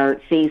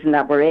our season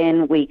that we're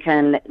in, we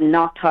can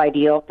not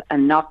tidy up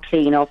and not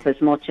clean up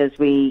as much as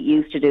we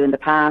used to do in the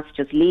past.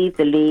 Just leave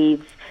the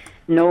leaves.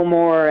 No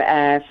more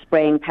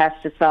spraying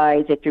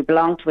pesticides. If you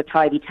belong to a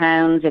Tidy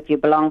Towns, if you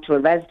belong to a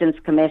residents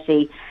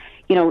committee,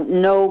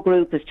 no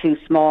group is too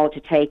small to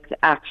take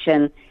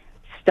action.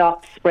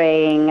 Stop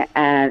spraying,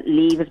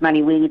 leave as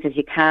many weeds as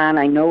you can.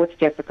 I know it's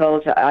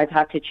difficult. I've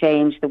had to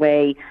change the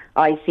way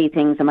I see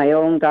things in my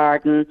own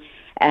garden.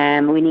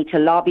 We need to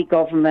lobby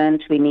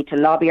government. We need to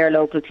lobby our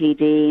local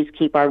TDs,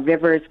 keep our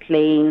rivers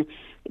clean.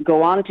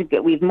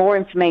 We've more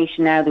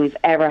information now than we've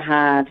ever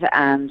had,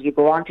 and you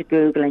go on to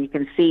Google and you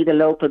can see the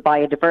local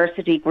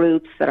biodiversity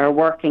groups that are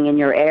working in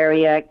your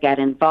area. Get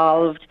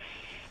involved.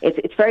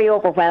 It's very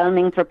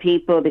overwhelming for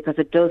people because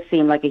it does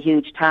seem like a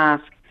huge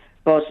task,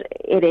 but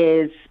it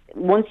is.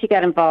 Once you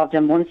get involved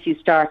and once you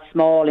start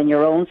small in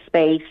your own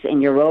space,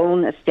 in your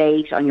own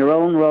estate, on your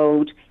own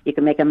road, you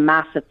can make a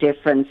massive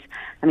difference.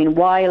 I mean,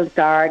 wild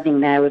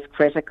gardening now is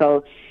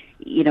critical.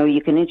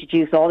 You can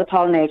introduce all the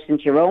pollinators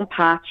into your own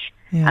patch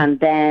and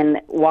then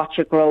watch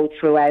it grow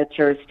throughout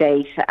your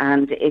estate,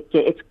 and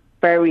it's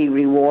very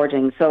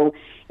rewarding. So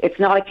it's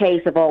not a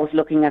case of always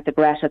looking at the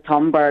Greta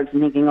Thunbergs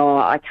and thinking,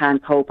 I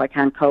can't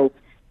cope.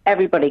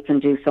 Everybody can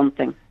do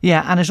something.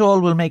 Yeah, and it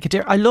all will make a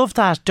difference. I love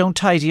that. Don't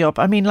tidy up.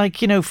 I mean,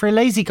 for a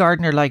lazy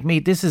gardener like me,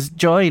 this is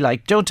joy.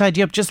 Don't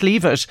tidy up, just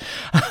leave it.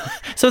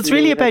 So it's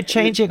really about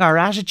changing our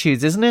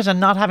attitudes, isn't it? And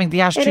not having the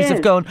attitudes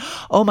of going,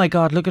 oh my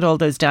God, look at all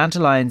those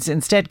dandelions.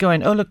 Instead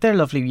going, oh look, they're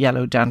lovely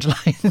yellow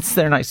dandelions.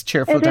 They're nice,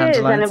 cheerful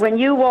dandelions. It is, and when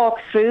you walk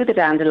through the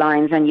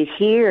dandelions and you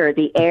hear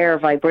the air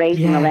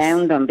vibrating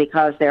around them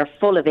because they're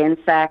full of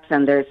insects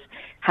and there's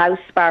house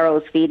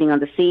sparrows feeding on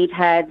the seed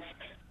heads,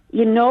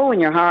 you know in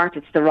your heart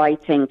it's the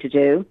right thing to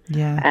do.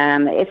 Yeah.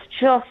 It's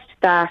just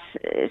that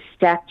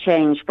step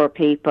change for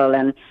people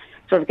and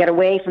sort of get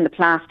away from the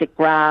plastic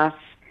grass.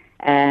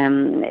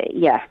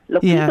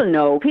 People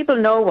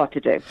know what to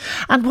do.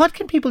 And what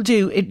can people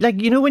do?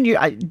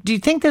 Do you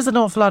think there's an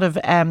awful lot of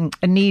a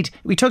need?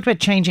 We talked about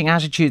changing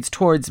attitudes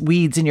towards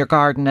weeds in your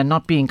garden and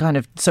not being kind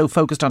of so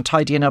focused on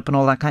tidying up and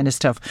all that kind of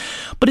stuff.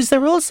 But is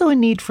there also a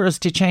need for us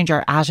to change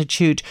our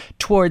attitude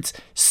towards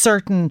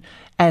certain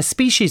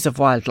species of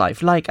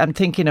wildlife? Like I'm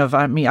thinking of,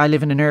 I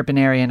live in an urban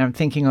area and I'm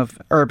thinking of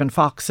urban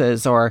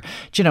foxes or,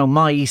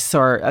 mice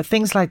or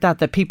things like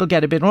that people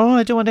get a bit,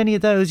 I don't want any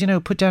of those,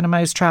 put down a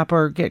mouse trap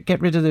or get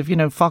rid of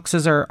the,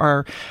 foxes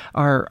are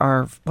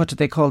what do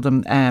they call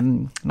them?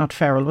 Not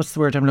feral, what's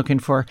the word I'm looking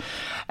for?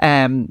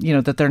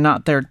 That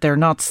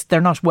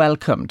they're not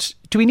welcomed.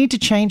 Do we need to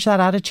change that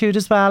attitude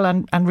as well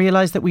and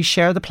realise that we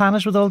share the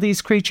planet with all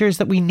these creatures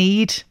that we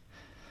need?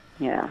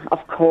 Yeah,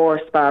 of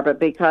course, Barbara,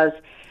 because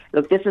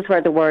look, this is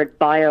where the word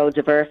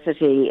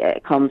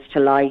biodiversity comes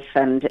to life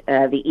and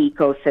the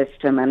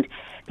ecosystem. And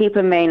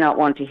people may not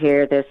want to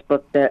hear this,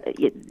 but the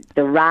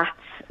rats,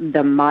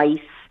 the mice,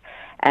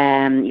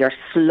 your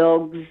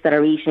slugs that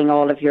are eating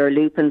all of your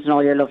lupins and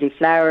all your lovely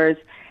flowers,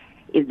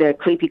 the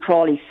creepy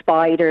crawly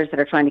spiders that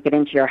are trying to get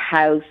into your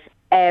house,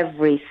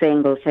 every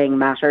single thing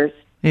matters.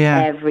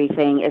 Yeah.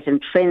 Everything is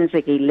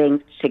intrinsically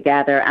linked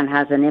together and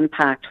has an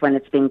impact when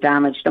it's being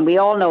damaged. And we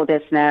all know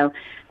this now.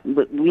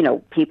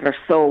 People are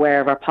so aware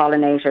of our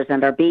pollinators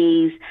and our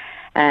bees.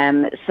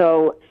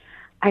 So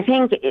I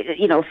think,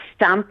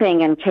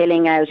 stamping and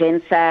killing out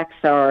insects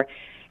or,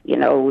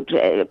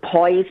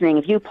 poisoning.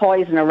 If you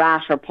poison a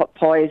rat or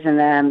poison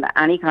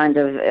any kind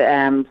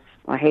of,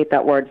 I hate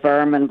that word,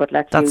 vermin, but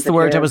that's the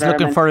word I was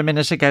looking for a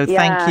minute ago.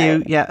 Yeah, thank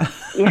you. Yeah.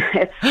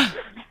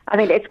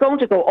 It's going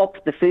to go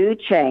up the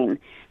food chain.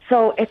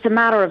 So it's a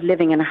matter of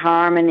living in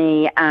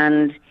harmony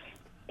and,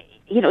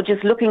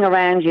 just looking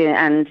around you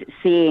and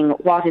seeing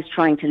what is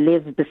trying to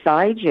live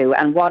beside you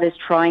and what is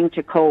trying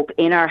to cope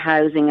in our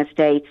housing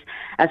estates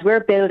as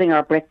we're building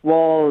our brick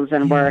walls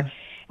and we're,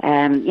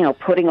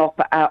 putting up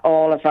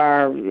all of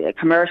our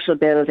commercial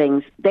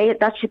buildings.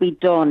 That should be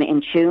done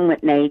in tune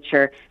with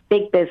nature.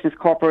 Big business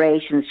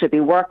corporations should be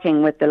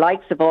working with the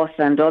likes of us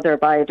and other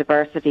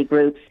biodiversity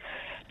groups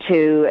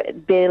to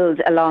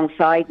build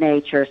alongside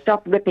nature.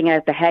 Stop ripping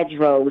out the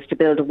hedgerows to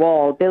build a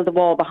wall. Build a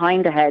wall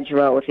behind a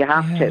hedgerow if you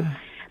have to.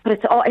 But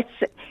it's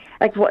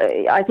like,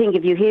 I think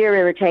if you hear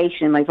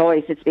irritation in my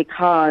voice, it's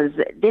because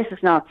this is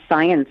not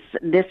science.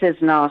 This is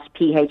not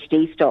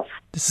PhD stuff.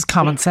 This is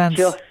common sense.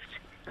 Just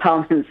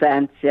common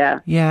sense, yeah.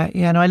 Yeah,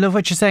 no, I love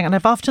what you're saying. And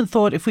I've often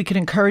thought if we could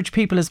encourage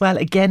people as well,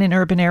 again, in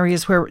urban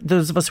areas where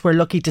those of us who are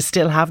lucky to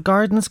still have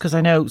gardens, because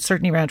I know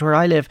certainly around where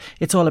I live,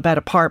 it's all about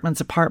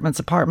apartments.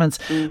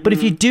 Mm-hmm. But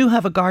if you do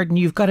have a garden,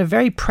 you've got a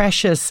very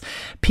precious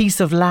piece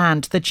of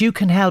land that you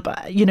can help,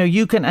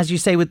 you can, as you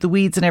say, with the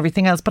weeds and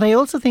everything else. But I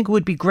also think it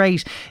would be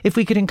great if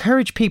we could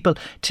encourage people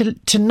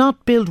to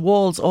not build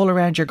walls all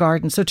around your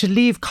garden. So to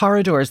leave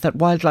corridors that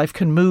wildlife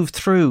can move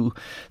through,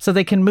 so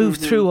they can move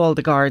through all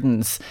the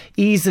gardens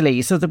easily,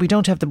 so that we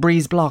don't have the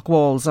breeze block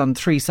walls on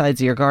three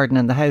sides of your garden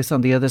and the house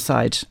on the other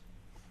side.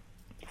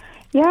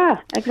 Yeah,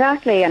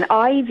 exactly. And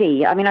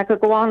ivy, I mean, I could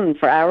go on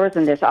for hours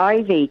on this.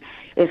 Ivy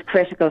is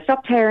critical.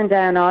 Stop tearing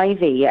down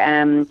ivy.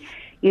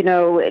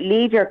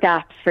 Leave your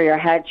gaps for your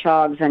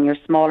hedgehogs and your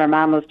smaller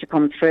mammals to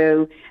come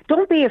through.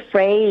 Don't be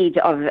afraid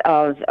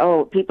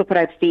of people put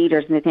out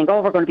feeders and they think,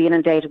 we're going to be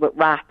inundated with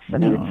rats. I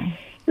mean,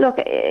 look,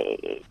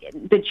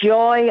 the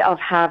joy of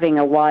having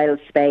a wild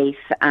space,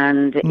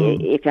 and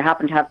if you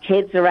happen to have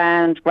kids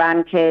around,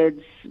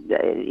 grandkids,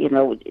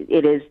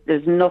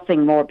 there's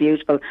nothing more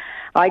beautiful.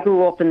 I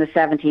grew up in the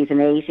 70s and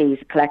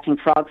 80s collecting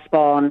frog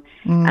spawn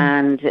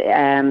and,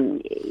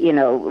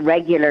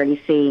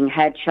 regularly seeing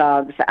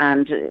hedgehogs.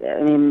 And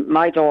I mean,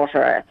 my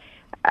daughter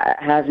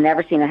has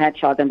never seen a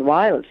hedgehog in the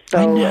wild. So,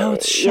 I know,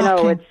 it's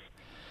shocking.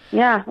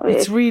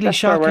 It's really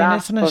shocking,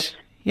 isn't it?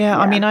 Yeah,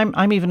 I mean,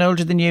 I'm even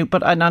older than you,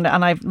 but and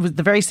I was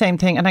the very same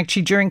thing. And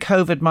actually, during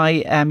COVID, my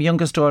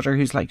youngest daughter,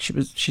 who's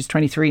she's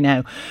 23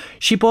 now,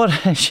 she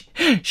bought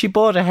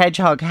a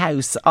hedgehog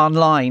house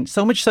online.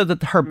 So much so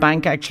that her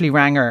bank actually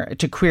rang her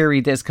to query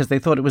this because they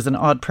thought it was an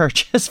odd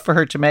purchase for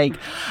her to make.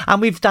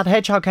 And we've that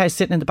hedgehog house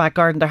sitting in the back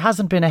garden. There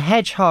hasn't been a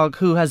hedgehog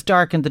who has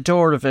darkened the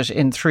door of it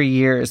in 3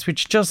 years,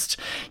 which just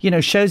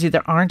shows you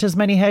there aren't as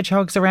many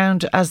hedgehogs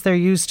around as there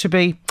used to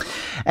be.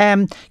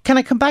 Can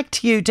I come back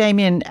to you,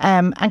 Damien?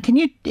 And can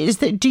you?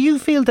 Do you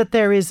feel that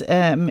there is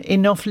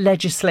enough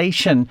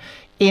legislation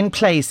in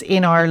place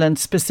in Ireland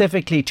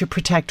specifically to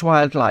protect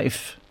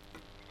wildlife?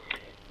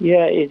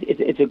 Yeah,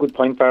 it's a good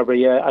point, Barbara.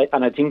 Yeah,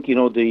 I think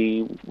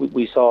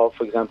we saw,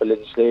 for example,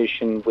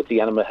 legislation with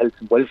the Animal Health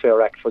and Welfare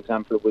Act, for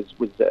example, was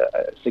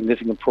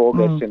significant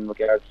progress in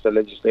regards to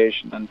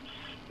legislation, and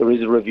there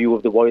is a review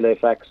of the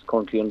Wildlife Acts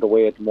currently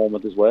underway at the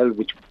moment as well,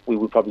 which we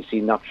would probably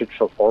see not fit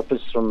for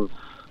purpose from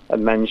a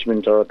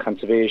management or a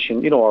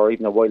conservation, or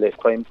even a wildlife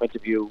crime point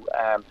of view.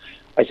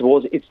 I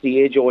suppose it's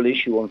the age-old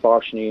issue,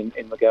 unfortunately,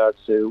 in regards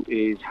to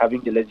is having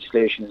the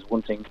legislation is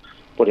one thing,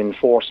 but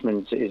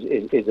enforcement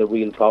is a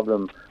real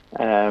problem.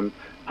 And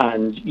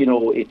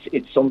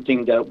it's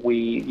something that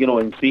we,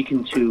 in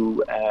speaking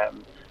to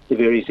the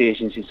various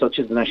agencies such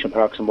as the National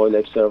Parks and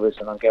Wildlife Service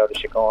and An Garda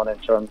Síochána in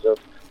terms of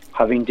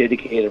having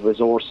dedicated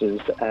resources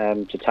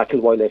to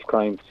tackle wildlife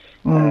crime.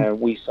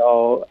 We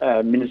saw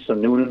Minister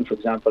Noonan, for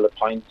example,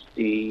 appoint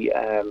the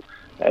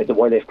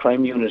wildlife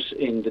crime unit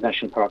in the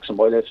National Parks and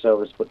Wildlife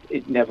Service, but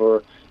it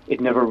never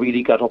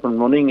really got up and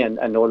running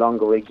and no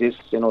longer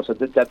exists. So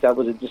that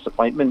was a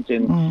disappointment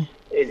in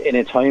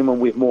a time when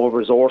we've more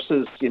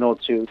resources,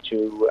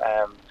 to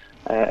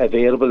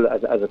available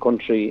as a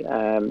country.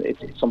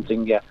 It's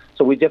something,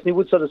 So we definitely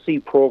would sort of see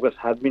progress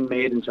had been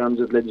made in terms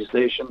of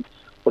legislation.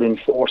 But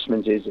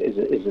enforcement is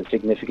a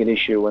significant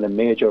issue and a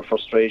major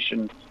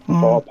frustration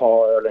for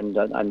Ireland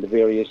and the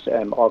various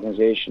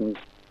organisations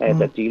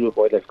that deal with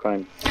wildlife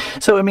crime.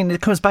 So, I mean,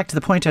 it comes back to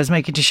the point I was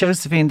making to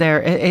Josephine there,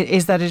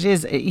 is that it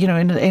is, in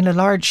a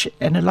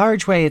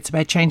large way, it's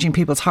about changing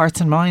people's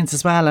hearts and minds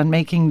as well and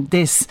making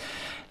this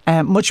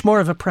much more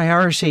of a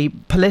priority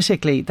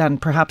politically than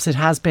perhaps it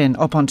has been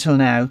up until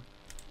now.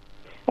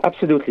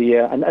 Absolutely,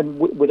 yeah, and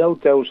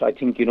without doubt, I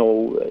think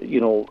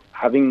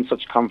having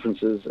such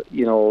conferences,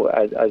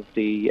 as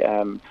the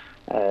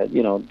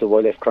the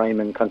wildlife crime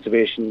and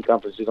conservation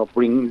conference,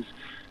 brings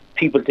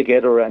people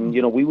together, and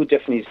we would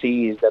definitely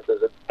see is that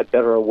there's a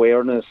better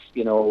awareness,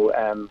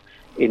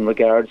 in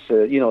regards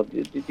to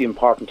the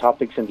important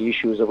topics and the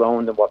issues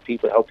around and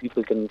how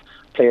people can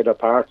play their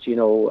part,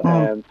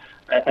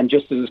 and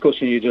just the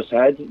discussion you just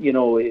had,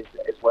 is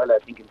as well, I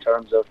think, in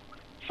terms of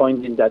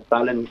finding that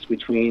balance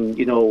between,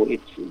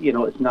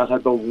 it's not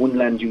about one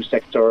land use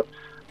sector,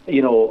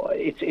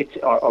 it's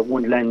or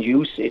one land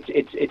use.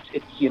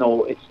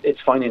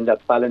 It's finding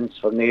that balance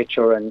for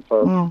nature and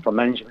for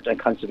management and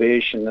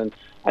conservation and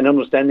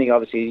understanding.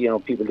 Obviously,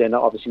 people then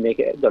obviously make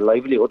their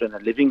livelihood and a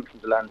living from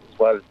the land as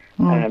well.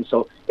 And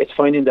so it's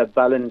finding that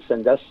balance,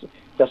 and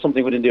that's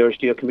something within the Irish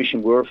Deer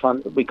Commission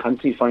we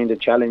constantly find a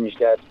challenge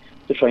that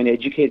to try and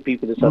educate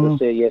people to sort of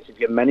say, yes, if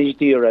you manage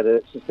deer at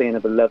a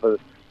sustainable level,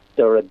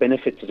 they're a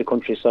benefit to the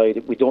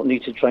countryside. We don't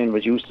need to try and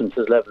reduce them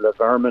to the level of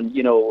vermin,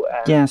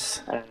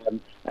 Yes.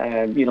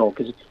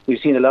 Because we've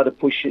seen a lot of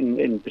push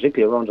in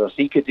particularly around our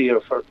Sika deer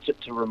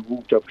to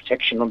remove their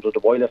protection under the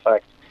Wildlife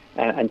Act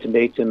and to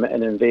make them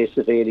an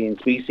invasive alien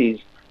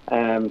species.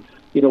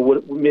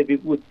 Maybe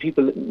with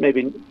people,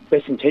 maybe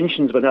best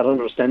intentions, but not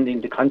understanding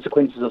the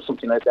consequences of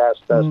something like that.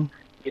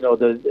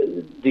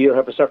 The deer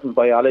have a certain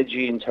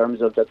biology in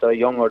terms of that they're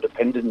young or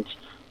dependent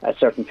at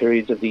certain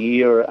periods of the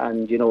year,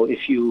 and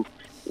if you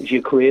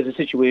create a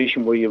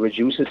situation where you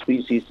reduce a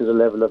species to the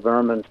level of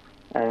vermin,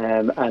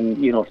 and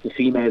if the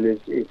female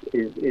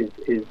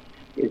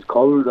is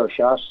culled or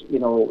shot,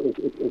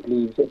 it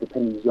leaves a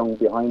dependent young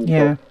behind.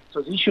 Yeah. So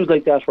it's issues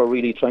like that we're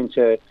really trying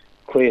to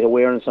create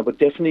awareness on, but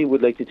definitely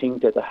would like to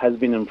think that there has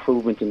been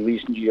improvement in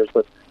recent years,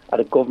 but at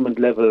a government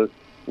level,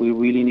 we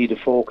really need to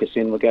focus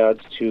in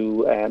regards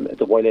to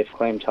the wildlife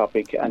crime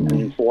topic and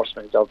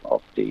enforcement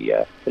of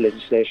the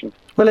legislation.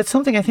 Well, it's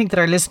something I think that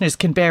our listeners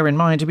can bear in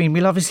mind. I mean,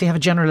 we'll obviously have a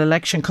general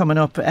election coming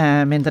up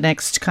in the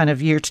next kind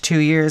of year to 2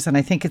 years. And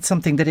I think it's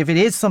something that if it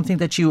is something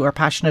that you are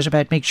passionate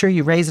about, make sure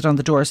you raise it on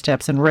the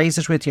doorsteps and raise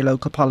it with your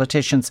local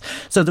politicians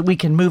so that we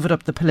can move it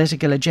up the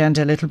political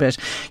agenda a little bit.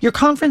 Your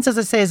conference, as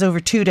I say, is over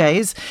 2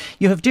 days.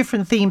 You have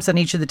different themes on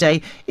each of the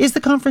day. Is the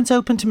conference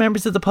open to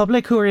members of the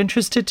public who are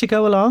interested to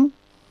go along?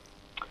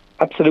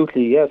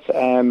 Absolutely, yes.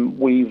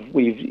 We've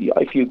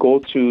if you go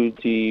to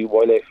the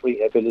Wildlife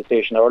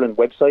Rehabilitation Ireland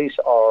website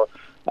or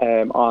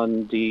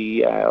on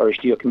the Irish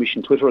Geo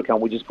Commission Twitter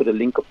account, we just put a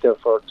link up there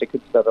for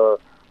tickets that are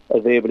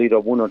available, either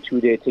 1 or 2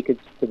 day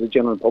tickets to the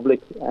general public,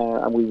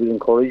 and we will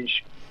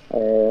encourage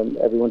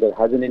everyone that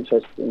has an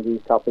interest in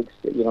these topics,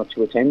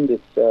 to attend.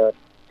 It's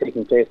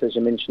taking place, as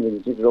you mentioned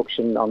in the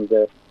introduction, on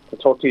the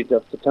 30th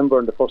of September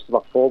and the 1st of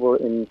October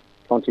in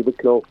County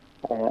Wicklow.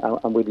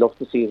 And we'd love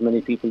to see as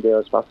many people there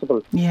as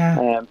possible.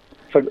 Yeah.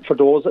 For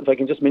those, if I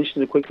can just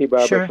mention it quickly,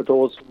 Barbara, sure. For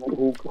those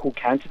who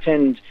can't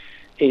attend,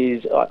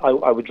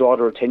 I would draw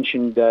their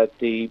attention that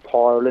the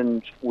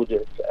Parliament would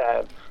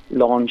have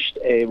launched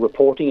a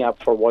reporting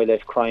app for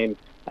wildlife crime.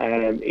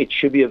 It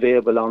should be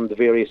available on the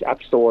various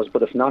app stores,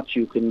 but if not,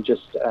 you can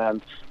just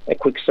a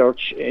quick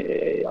search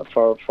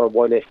for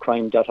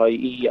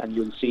wildlifecrime.ie and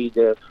you'll see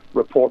the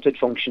reported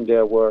function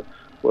there where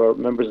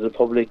members of the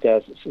public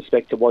that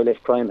suspect a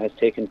wildlife crime has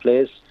taken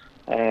place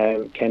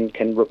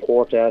can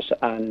report that,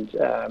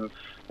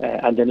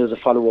 and then there's a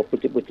follow-up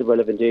with the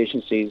relevant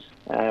agencies.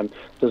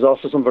 There's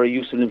also some very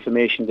useful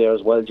information there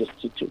as well, just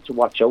to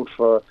watch out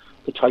for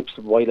the types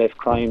of wildlife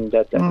crime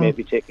that may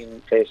be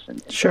taking place in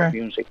the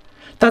community.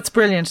 That's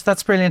brilliant.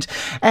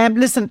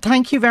 Listen,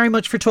 thank you very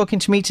much for talking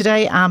to me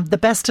today. The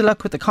best of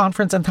luck with the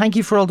conference, and thank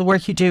you for all the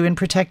work you do in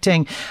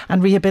protecting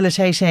and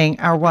rehabilitating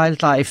our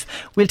wildlife.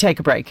 We'll take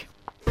a break.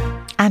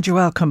 And you're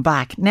welcome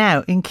back.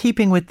 Now, in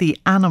keeping with the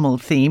animal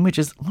theme, which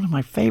is one of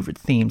my favourite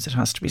themes, it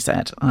has to be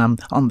said,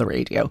 on the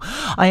radio,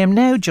 I am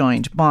now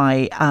joined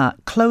by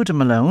Clodagh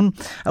Malone,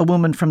 a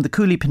woman from the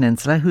Cooley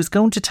Peninsula, who's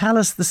going to tell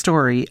us the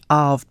story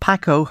of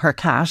Paco, her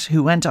cat,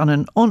 who went on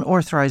an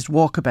unauthorised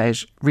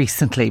walkabout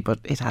recently, but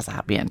it has a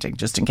happy ending,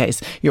 just in case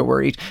you're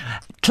worried.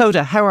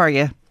 Clodagh, how are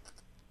you?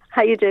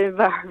 How you doing,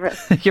 Barbara?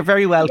 You're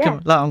very welcome,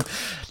 Long.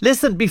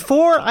 Listen,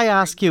 before I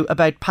ask you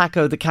about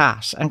Paco the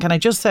cat, and can I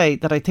just say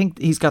that I think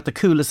he's got the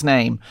coolest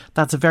name.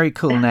 That's a very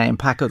cool name,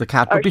 Paco the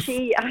cat. Or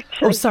she,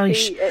 actually. Oh, sorry.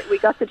 We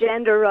got the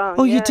gender wrong.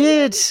 Oh, you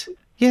did?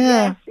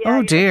 Yeah. Yes,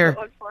 oh, dear.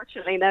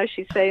 Unfortunately, now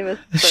she's famous.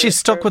 She's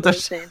stuck with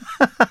it.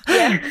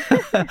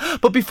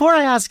 But before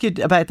I ask you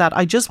about that,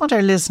 I just want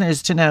our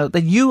listeners to know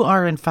that you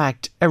are, in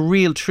fact, a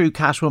real true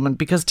cat woman,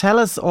 because tell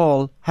us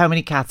all how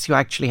many cats you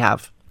actually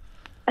have.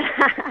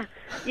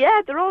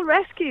 Yeah, they're all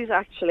rescues,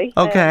 actually.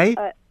 Okay.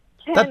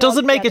 That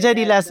doesn't make it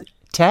any less.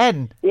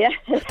 10? Yeah.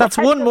 That's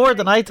one more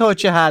than I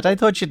thought you had. I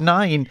thought you'd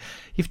 9.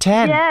 You've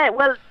 10. Yeah,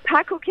 well,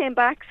 Paco came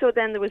back, so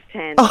then there was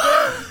 10.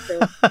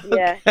 So,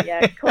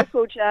 yeah.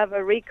 Coco,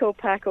 Java, Rico,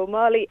 Paco,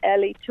 Molly,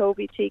 Ellie,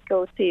 Toby,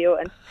 Tico, Theo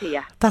and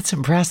Tia. That's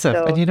impressive.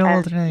 So, and you know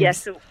all the names.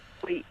 Yes,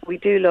 we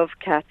do love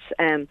cats.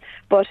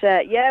 But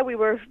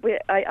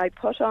I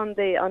put on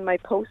my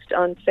post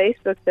on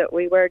Facebook that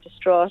we were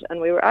distraught, and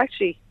we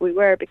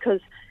were because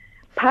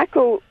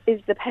Paco is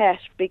the pet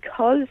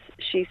because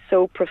she's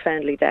so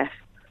profoundly deaf.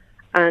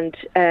 And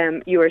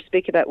you were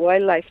speaking about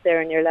wildlife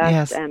there in your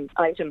last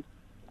item.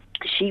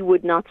 She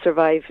would not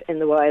survive in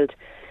the wild.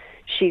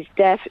 She's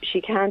deaf.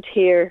 She can't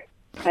hear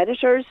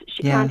predators.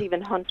 She can't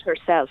even hunt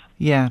herself.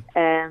 Yeah.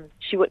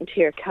 She wouldn't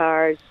hear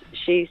cars.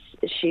 She's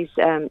she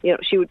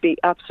would be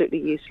absolutely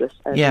useless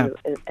in the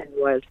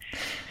wild.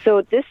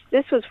 So this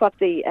was what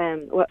the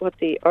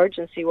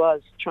urgency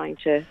was, trying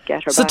to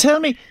get her back. So tell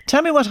me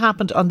what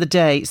happened on the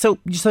day. So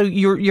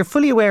you're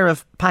fully aware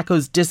of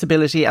Paco's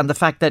disability and the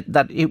fact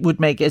that it would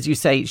make, as you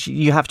say,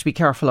 you have to be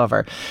careful of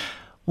her.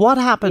 What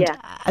happened?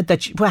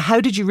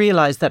 How did you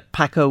realise that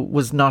Paco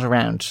was not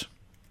around?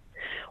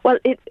 Well,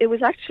 it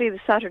was actually the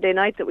Saturday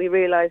night that we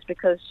realised,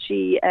 because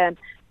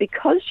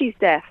because she's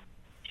deaf,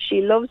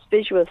 she loves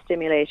visual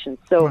stimulation.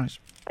 So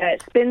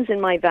spins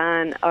in my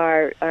van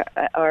are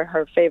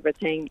her favourite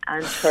thing,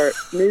 and her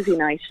movie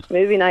night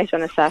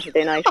on a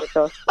Saturday night with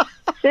us,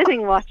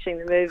 sitting watching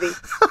the movie.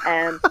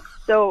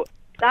 So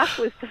that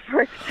was the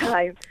first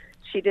time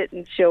she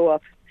didn't show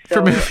up.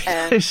 So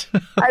I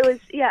was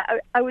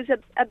a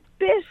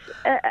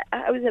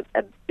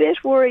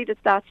bit worried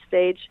at that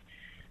stage.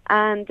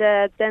 And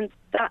then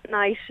that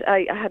night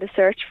I had a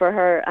search for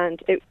her,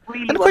 and it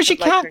really. And of course, you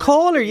can't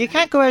call her. You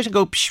can't go out and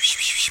go, psh, psh,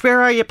 psh,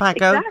 where are you,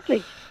 Paco?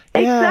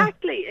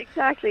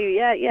 Exactly.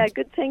 Yeah.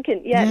 Good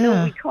thinking.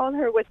 No, we call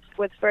her with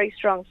very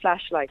strong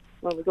flashlights.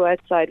 When we go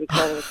outside, we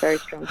call her with very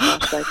strong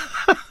flashlights.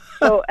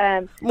 So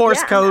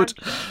Morse code.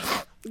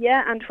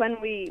 And when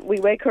we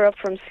wake her up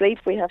from sleep,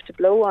 we have to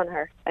blow on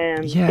her.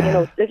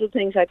 Little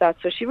things like that.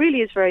 So she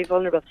really is very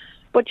vulnerable.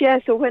 But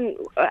so when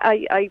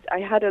I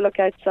had a look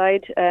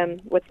outside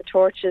with the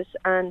torches,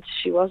 and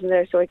she wasn't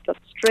there, so I got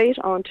straight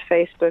onto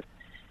Facebook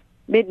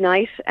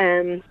midnight,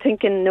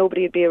 thinking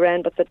nobody would be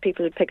around, but that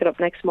people would pick it up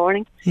next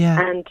morning.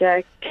 Yeah. And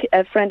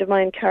a friend of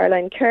mine,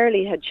 Caroline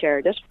Curley, had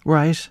shared it.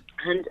 Right.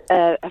 And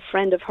a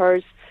friend of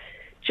hers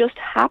just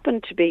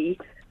happened to be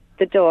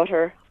the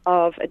daughter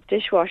of a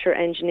dishwasher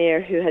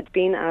engineer who had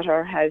been at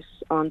our house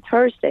on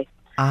Thursday.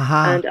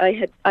 And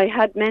I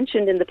had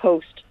mentioned in the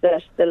post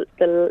that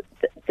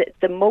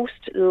the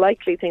most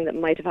likely thing that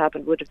might have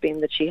happened would have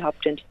been that she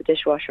hopped into the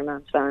dishwasher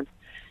man's van,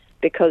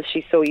 because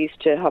she's so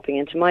used to hopping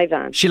into my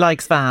van. She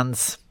likes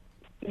vans.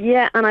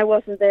 Yeah, and I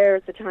wasn't there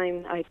at the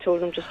time. I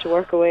told him just to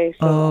work away,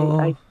 so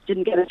I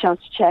didn't get a chance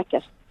to check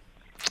it.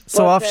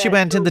 So off she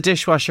went in the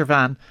dishwasher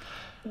van.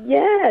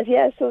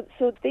 Yeah.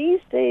 So these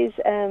days,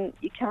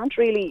 you can't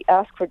really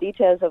ask for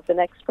details of the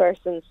next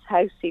person's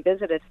house he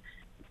visited.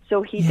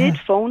 So he did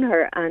phone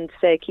her and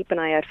say, keep an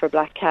eye out for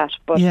Black Cat.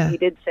 But he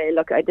did say,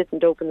 look, I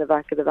didn't open the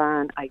back of the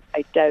van. I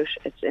doubt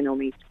it's in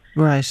Omeath.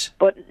 Right.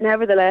 But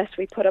nevertheless,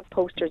 we put up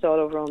posters all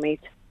over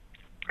Omeath.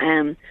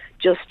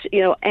 Just,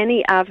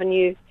 any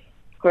avenue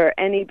where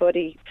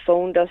anybody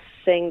phoned us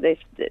saying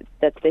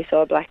that they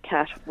saw a Black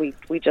Cat, we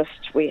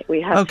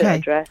had to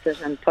address it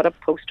and put up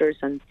posters.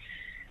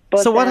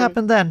 So what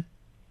happened then?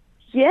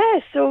 Yeah,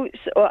 so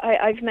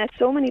I've met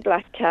so many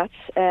black cats.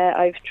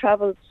 I've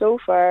travelled so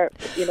far,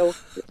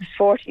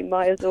 40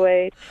 miles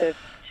away to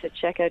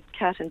check out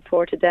cat in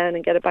Portadown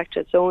and get it back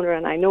to its owner.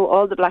 And I know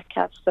all the black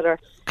cats that are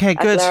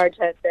at large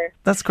out there.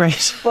 That's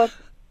great. But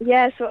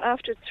yeah, so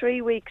after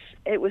 3 weeks,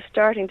 it was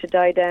starting to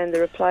die down.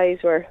 The replies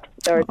were...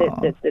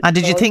 And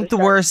did you think the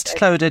worst,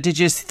 Clodagh? Did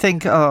you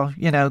think,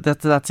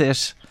 that's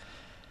it?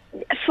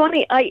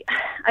 Funny,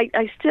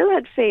 I still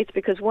had faith,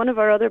 because one of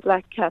our other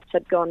black cats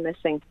had gone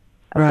missing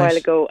a while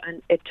ago,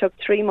 and it took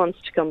 3 months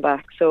to come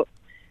back. So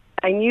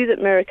I knew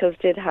that miracles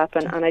did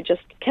happen, and I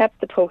just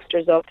kept the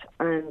posters up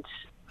and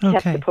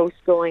kept the posts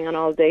going on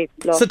all day.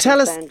 So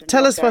tell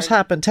us what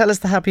happened. Tell us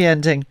the happy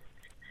ending.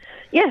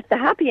 Yeah, the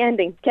happy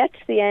ending. Get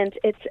to the end.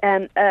 It's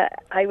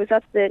I was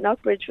at the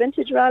Knockbridge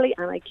Vintage Rally,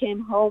 and I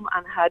came home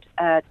and had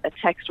a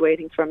text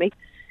waiting for me.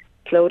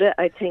 Clodagh,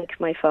 I think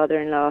my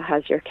father-in-law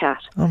has your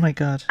cat. Oh my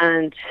God.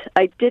 And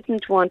I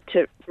didn't want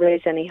to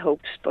raise any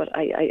hopes, but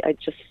I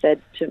just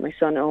said to my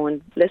son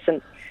Owen,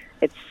 listen,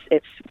 it's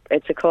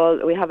a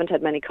call. We haven't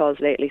had many calls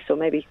lately, so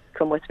maybe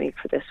come with me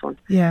for this one.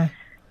 Yeah.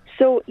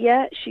 So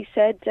she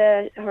said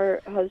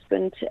her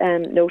husband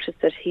noticed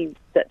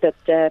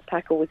that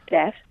Paco was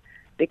deaf,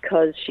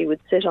 because she would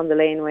sit on the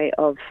laneway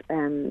of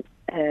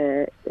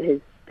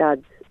his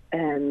dad's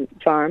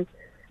farm,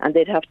 and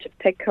they'd have to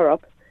pick her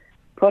up,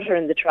 put her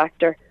in the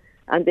tractor,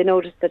 and they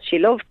noticed that she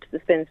loved the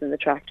spins in the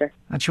tractor.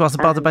 And she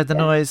wasn't bothered by the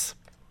noise.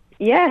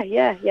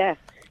 Yeah.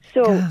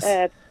 So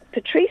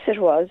Patrice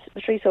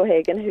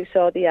O'Hagan, who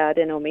saw the ad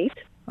in Omeath,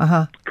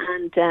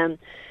 and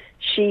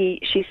she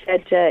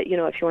said, if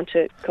you want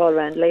to call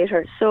around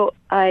later. So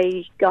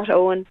I got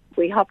Owen,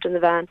 we hopped in the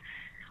van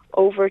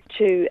over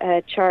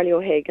to Charlie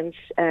O'Hagan's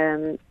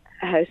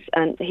house,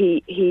 and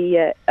he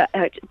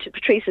to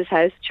Patrice's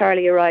house.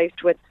 Charlie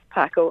arrived with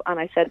Paco, and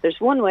I said,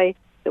 there's one way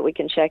that we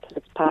can check if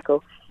it's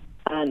Paco.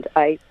 And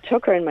I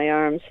took her in my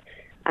arms,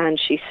 and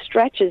she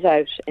stretches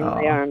out in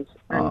my arms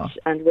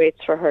and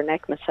waits for her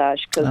neck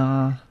massage, because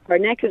her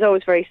neck is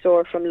always very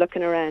sore from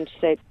looking around,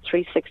 say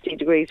 360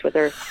 degrees with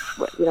her.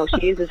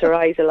 She uses her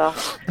eyes a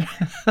lot.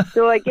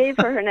 So I gave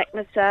her neck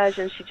massage,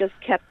 and she just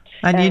kept.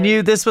 And you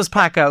knew this was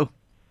Paco.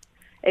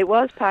 It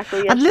was Paco.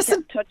 Yes, and listen,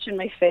 she kept touching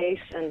my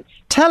face. And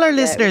tell our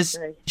listeners,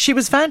 she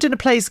was found in a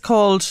place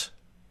called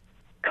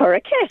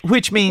Curragh,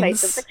 which means the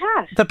place of the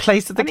cat. The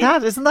place of the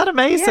cat. Isn't that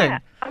amazing? Yeah.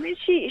 I mean,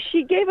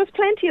 she gave us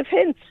plenty of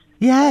hints.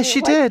 Yeah, she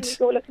did.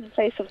 Go look at the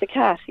place of the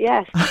cat.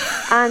 Yes.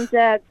 And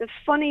the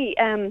funny,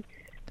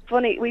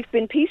 we've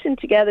been piecing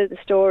together the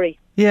story.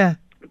 Yeah.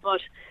 But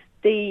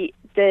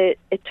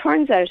it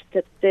turns out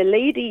that the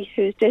lady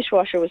whose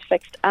dishwasher was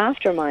fixed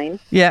after mine,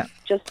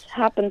 just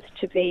happens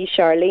to be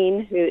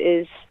Charlene, who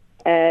is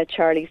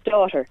Charlie's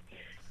daughter.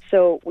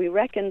 So we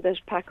reckon that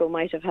Paco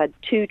might have had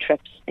 2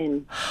 trips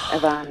in a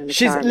van. In the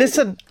car.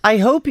 Listen, I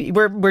hope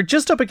we're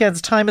just up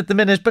against time at the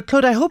minute, but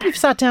Claude, I hope you've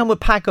sat down with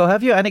Paco,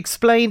 have you, and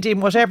explained in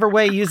whatever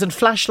way, using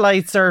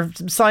flashlights or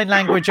sign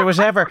language or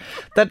whatever,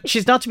 that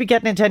she's not to be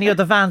getting into any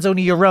other vans,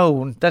 only your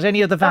own. That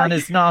any other van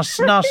is not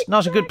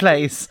a good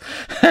place.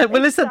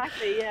 Well, listen,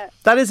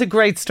 that is a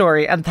great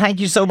story, and thank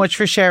you so much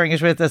for sharing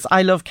it with us.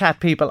 I love cat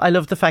people. I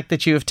love the fact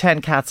that you have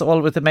 10 cats, all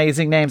with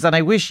amazing names, and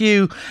I wish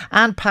you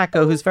and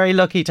Paco, who's very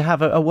lucky to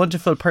have a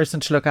wonderful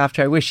person to look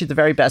after, I wish you the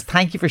very best.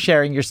 Thank you for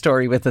sharing your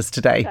story with us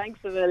today. Thanks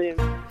a million.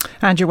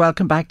 And you're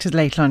welcome back to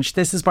Late Lunch.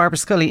 This is Barbara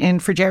Scully in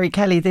for Jerry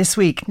Kelly this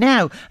week.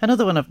 Now,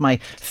 another one of my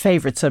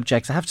favourite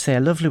subjects. I have to say, I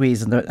love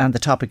Louise and the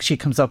topics she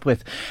comes up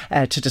with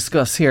to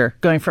discuss here,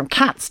 going from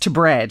cats to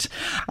bread,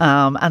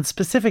 and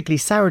specifically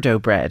sourdough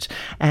bread.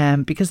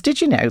 Because did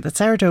you know that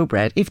sourdough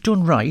bread, if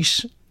done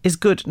right, is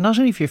good not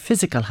only for your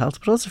physical health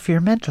but also for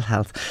your mental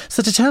health?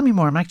 So to tell me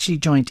more, I'm actually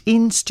joined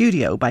in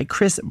studio by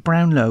Chris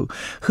Brownlow,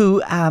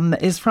 who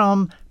is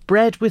from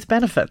Bread with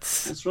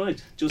Benefits. That's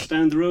right, just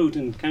down the road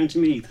in County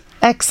Meath.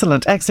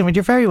 Excellent. Well,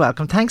 you're very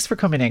welcome. Thanks for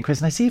coming in, Chris.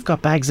 And I see you've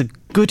got bags of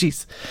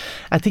goodies.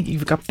 I think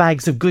you've got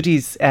bags of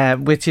goodies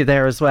with you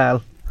there as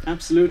well.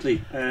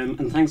 Absolutely,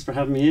 and thanks for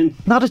having me in.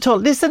 Not at all.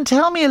 Listen,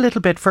 tell me a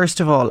little bit, first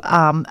of all,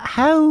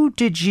 how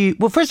did you...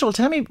 Well, first of all,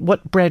 tell me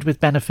what Bread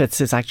with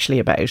Benefits is actually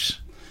about.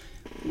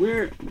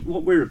 We're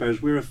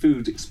a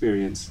food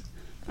experience,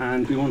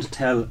 and we want to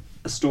tell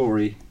a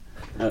story,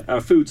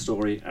 a food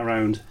story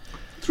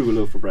through a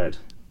loaf of bread.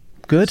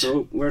 Good.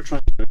 So we're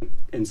trying to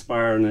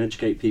inspire and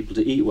educate people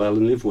to eat well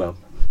and live well.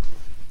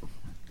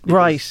 Because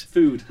right.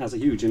 Food has a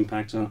huge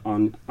impact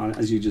on,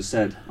 as you just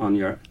said, on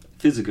your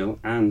physical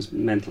and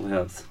mental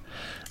health.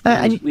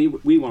 And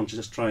we want to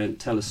just try and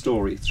tell a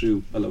story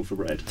through a loaf of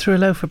bread. Through a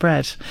loaf of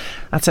bread.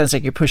 That sounds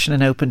like you're pushing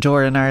an open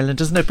door in Ireland,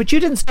 doesn't it? But you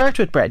didn't start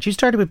with bread. You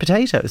started with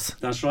potatoes.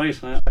 That's right.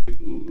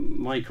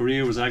 My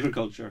career was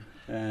agriculture.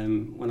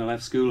 When I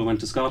left school, I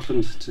went to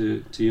Scotland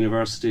to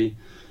university.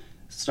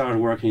 Started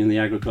working in the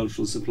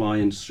agricultural supply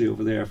industry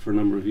over there for a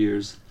number of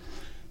years.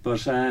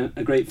 But a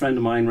great friend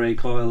of mine, Ray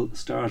Coyle,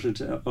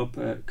 started up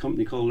a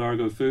company called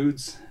Largo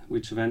Foods,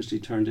 which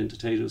eventually turned into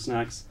Tato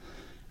Snacks.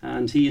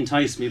 And he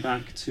enticed me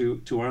back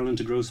to Ireland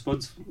to grow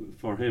spuds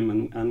for him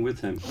and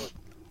with him.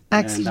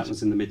 Excellent. And that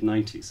was in the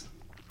mid-90s.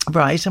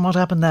 Right, and what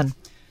happened then?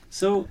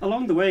 So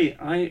along the way,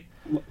 I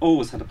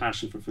always had a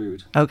passion for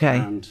food. Okay.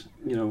 And,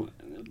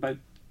 about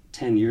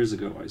 10 years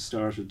ago, I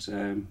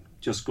started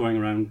just going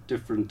around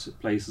different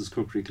places,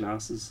 cookery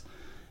classes.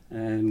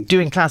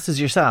 Doing classes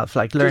yourself,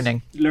 like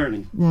learning?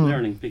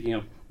 Learning, picking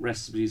up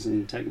recipes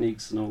and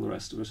techniques and all the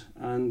rest of it.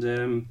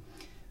 And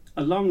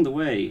along the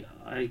way,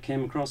 I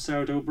came across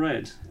sourdough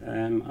bread.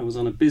 I was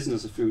on a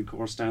business of food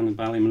course down in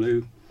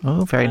Ballymaloe.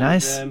 Oh, very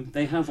nice.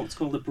 They have what's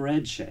called a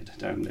bread shed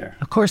down there.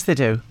 Of course they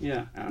do.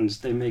 Yeah, and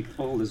they make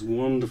all this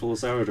wonderful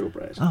sourdough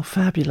bread. Oh,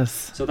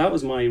 fabulous. So that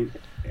was my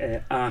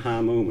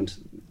aha moment,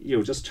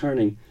 just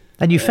turning...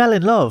 And you fell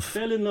in love?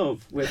 Fell in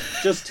love with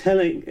just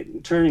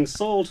turning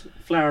salt,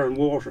 flour and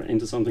water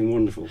into something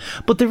wonderful.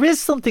 But there is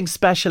something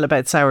special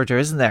about sourdough,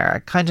 isn't there? I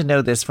kind of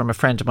know this from a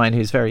friend of mine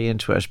who's very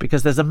into it,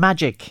 because there's a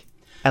magic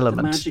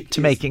element to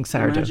making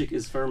sourdough. The magic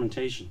is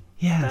fermentation.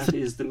 Yeah, that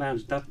is the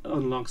magic. That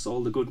unlocks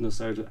all the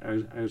goodness out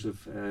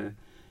of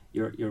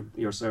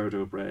your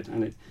sourdough bread,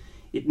 and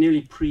it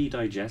nearly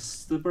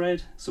pre-digests the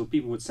bread. So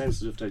people with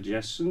sensitive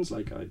digestions,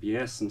 like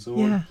IBS and so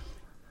on,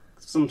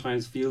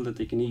 sometimes feel that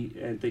they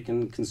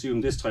can consume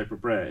this type of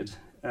bread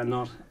and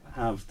not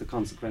have the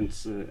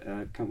consequence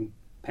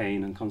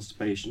pain and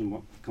constipation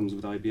what comes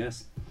with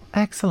IBS.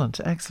 Excellent.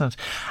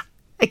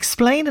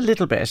 Explain a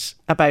little bit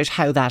about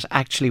how that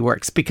actually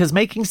works, because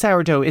making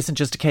sourdough isn't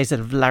just a case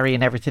of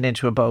larrying everything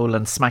into a bowl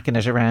and smacking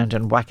it around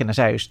and whacking it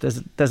out.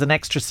 There's an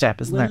extra step,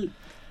 isn't there?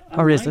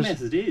 Or is it? My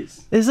method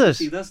is. Is it?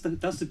 See, that's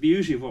the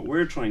beauty of what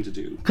we're trying to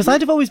do. Because I'd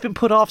have always been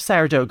put off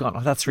sourdough, going,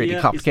 oh, that's really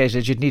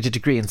complicated. You'd need a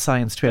degree in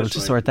science to be able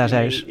to sort that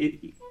out.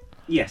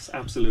 Yes,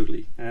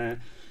 absolutely.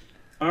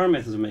 Our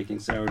method of making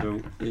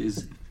sourdough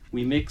is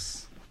we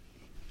mix.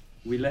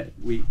 We let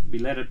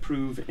it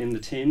prove in the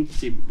tin.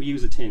 See, we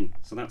use a tin,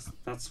 so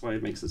that's why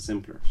it makes it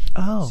simpler.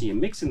 Oh. So you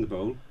mix in the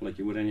bowl like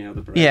you would any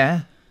other bread.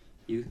 Yeah.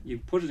 You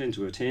put it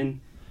into a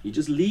tin. You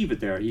just leave it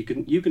there. You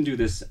can do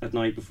this at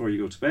night before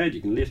you go to bed.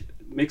 You can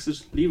mix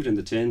it, leave it in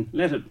the tin,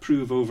 let it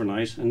prove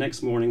overnight, and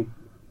next morning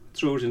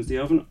throw it into the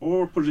oven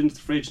or put it into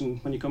the fridge,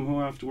 and when you come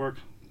home after work,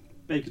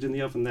 bake it in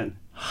the oven then.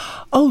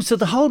 Oh, so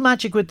the whole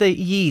magic with the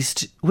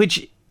yeast,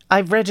 which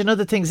I've read in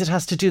other things, it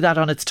has to do that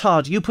on its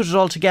Tod. You put it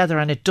all together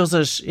and it does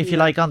it, if you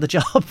like, on the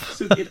job.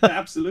 So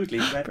absolutely.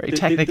 Very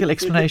technical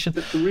explanation.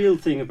 The real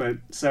thing about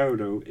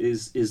sourdough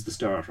is the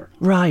starter.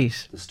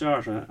 Right. The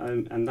starter,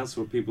 and that's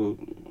what people,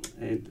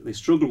 they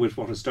struggle with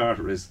what a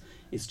starter is.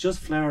 It's just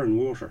flour and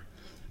water.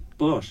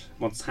 But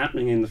what's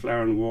happening in the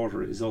flour and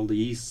water is all the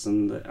yeasts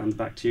and the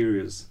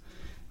bacterias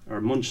are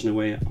munching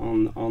away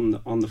on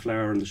the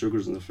flour and the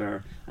sugars in the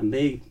flour, and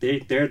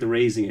they're the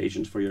raising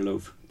agent for your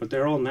loaf. But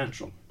they're all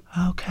natural.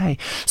 Okay.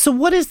 So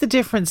what is the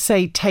difference,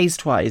 say,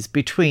 taste-wise,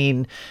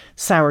 between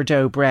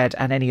sourdough bread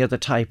and any other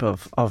type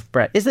of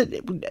bread? Is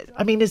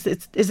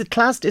it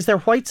classed, is there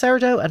white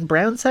sourdough and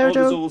brown sourdough?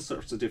 There's all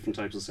sorts of different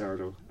types of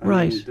sourdough.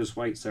 Right. There's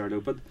white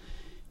sourdough, but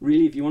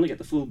really, if you want to get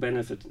the full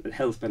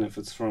health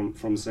benefits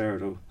from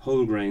sourdough,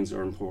 whole grains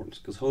are important,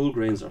 because whole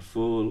grains are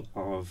full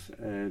of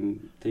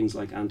things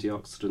like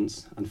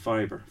antioxidants and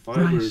fibre.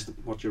 Fibre is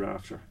what you're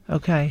after.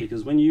 Okay.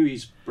 Because when you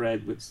eat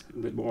bread with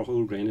more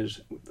whole grain in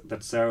it,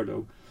 that's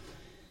sourdough,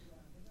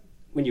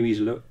 when you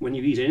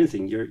eat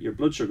anything, your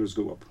blood sugars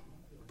go up.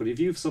 But if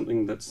you have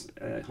something that's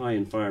high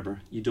in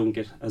fibre, you don't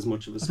get as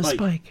much of a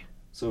spike.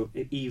 So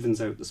it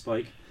evens out the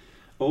spike.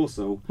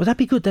 Also, would that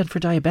be good then for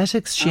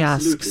diabetics, she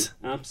asks?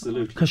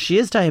 Absolutely. Because she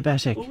is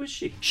diabetic. Oh, is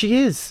she? She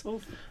is. Oh.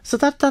 So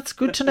that's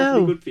good to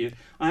know. That'd be good for you.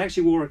 I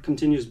actually wore a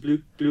continuous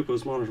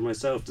glucose monitor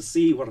myself to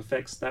see what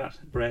effects that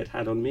bread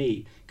had on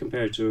me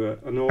compared to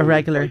a normal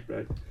regular white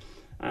bread.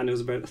 And it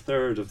was about a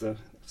third of the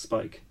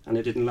spike, and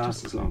it didn't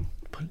last as long.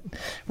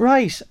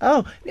 Right.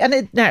 Oh,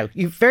 and now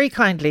you very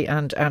kindly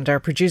and our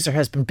producer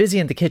has been busy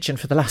in the kitchen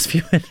for the last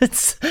few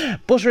minutes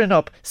buttering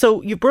up.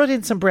 So you brought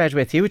in some bread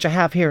with you, which I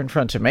have here in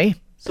front of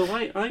me. So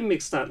I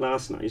mixed that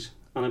last night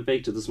and I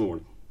baked it this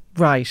morning.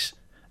 Right.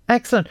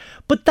 Excellent.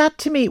 But that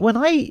to me, when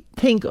I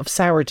think of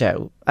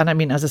sourdough, and I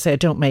mean, as I say, I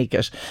don't make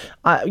it.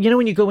 You know,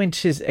 when you go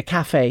into a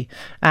cafe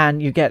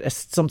and you get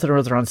something or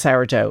other on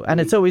sourdough,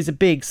 and it's always a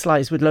big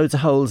slice with loads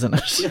of holes in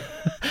it.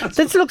 Yeah,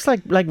 this looks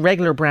like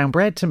regular brown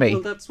bread to me.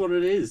 Well, that's what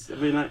it is. I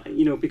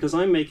mean, because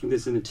I'm making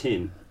this in a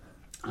tin,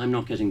 I'm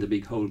not getting the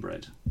big whole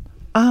bread.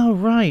 Oh,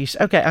 right.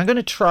 Okay, I'm going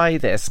to try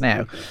this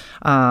now.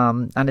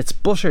 Okay. And it's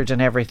buttered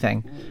and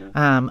everything.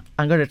 Yeah.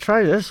 I'm going to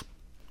try this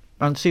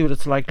and see what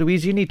it's like.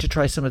 Louise, you need to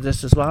try some of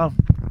this as well.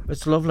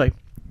 It's lovely.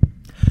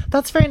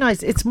 That's very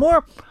nice. It's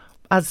more,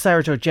 as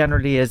sourdough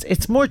generally is,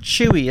 it's more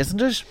chewy,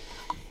 isn't it?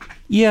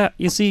 Yeah,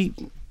 you see,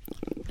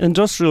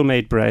 industrial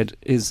made bread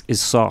is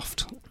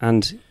soft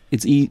and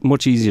it's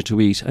much easier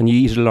to eat, and you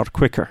eat it a lot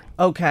quicker.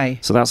 Okay.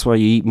 So that's why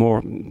you eat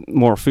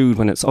more food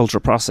when it's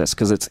ultra processed,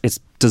 because it's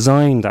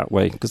designed that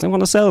way because they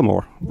want to sell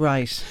more.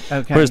 Right.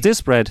 Okay. Whereas this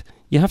bread,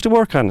 you have to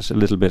work on it a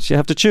little bit. You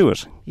have to chew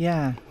it.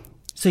 Yeah.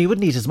 So you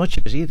wouldn't eat as much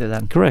of it either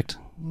then? Correct.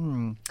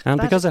 And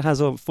because it has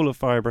full of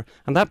fibre,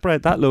 and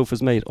that loaf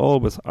is made all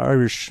with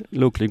Irish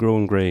locally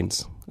grown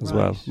grains as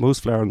well.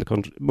 Most flour in the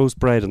country, most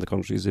bread in the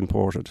country is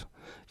imported,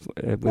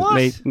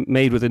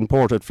 made with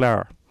imported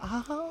flour.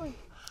 Oh,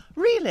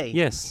 really?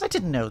 Yes. I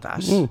didn't know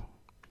that.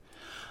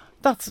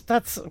 That's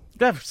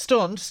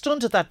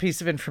stunned at that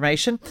piece of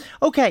information.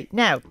 Okay,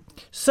 now,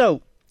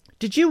 so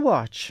did you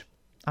watch?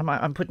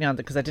 I'm putting you on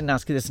that because I didn't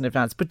ask you this in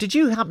advance, but did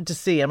you happen to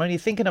see, I'm only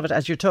thinking of it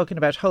as you're talking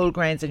about whole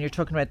grains and you're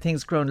talking about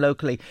things grown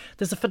locally,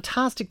 there's a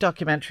fantastic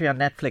documentary on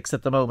Netflix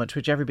at the moment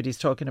which everybody's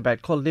talking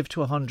about called Live to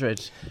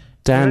 100.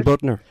 Dan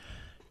Butner.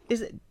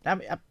 Is it?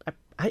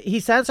 He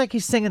sounds like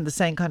he's singing the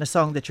same kind of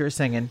song that you're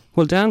singing.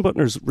 Well, Dan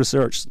Butner's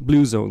researched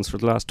blue zones for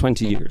the last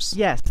 20 years.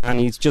 Yes. And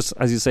he's just,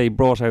 as you say,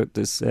 brought out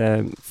this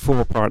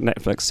 4-part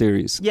Netflix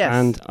series. Yes.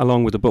 And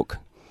along with a book.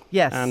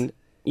 Yes. And,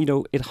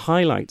 it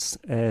highlights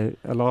a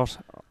lot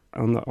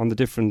on the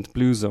different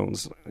blue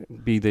zones,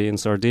 be they in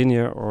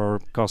Sardinia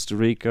or Costa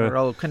Rica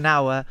or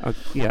Okinawa.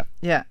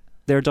 Yeah.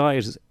 Their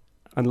diet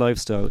and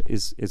lifestyle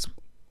is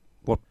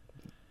what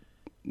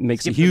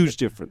makes a huge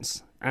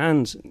difference.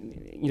 And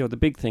the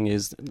big thing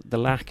is the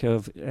lack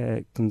of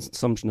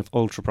consumption of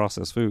ultra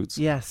processed foods.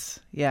 Yes.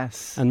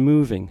 And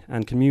moving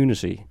and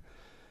community.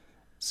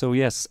 So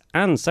yes,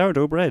 and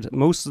sourdough bread.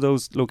 Most of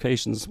those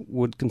locations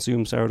would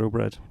consume sourdough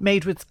bread.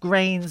 Made with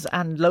grains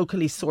and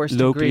locally sourced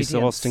ingredients.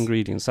 Locally sourced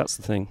ingredients, that's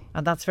the thing.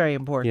 And that's very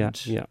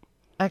important. Yeah.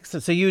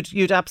 Excellent. So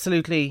you'd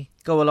absolutely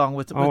go along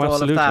with all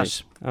of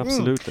that.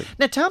 Absolutely.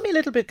 Now tell me a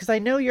little bit, because I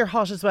know you're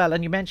hot as well,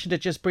 and you mentioned it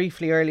just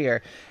briefly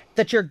earlier,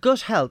 that your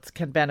gut health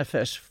can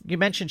benefit. You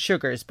mentioned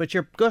sugars, but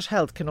your gut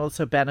health can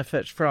also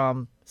benefit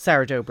from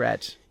sourdough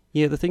bread.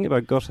 Yeah, the thing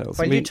about gut health...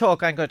 While you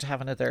talk, I'm going to have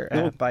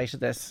another bite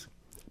of this.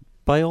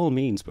 By all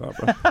means,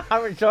 Barbara.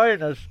 I'm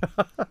enjoying it.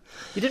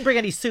 You didn't bring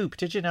any soup,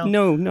 did you?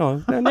 No.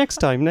 Next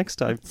time.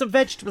 Some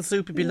vegetable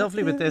soup would be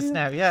lovely with this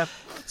now, yeah.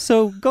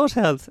 So gut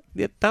health,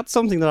 that's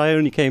something that I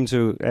only came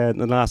to in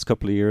the last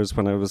couple of years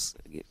when I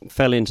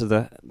fell into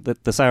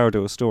the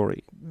sourdough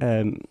story.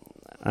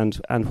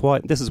 And why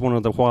this is one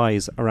of the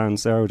whys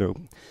around sourdough.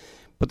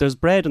 But there's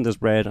bread and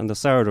there's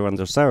sourdough and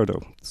there's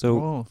sourdough.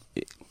 So,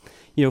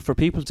 for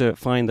people to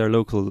find their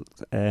local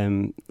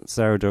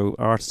sourdough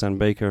artisan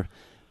baker,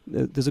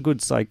 there's a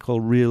good site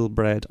called Real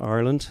Bread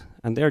Ireland,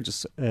 and they're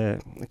just a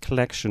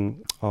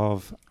collection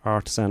of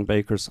artisan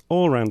bakers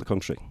all around the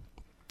country.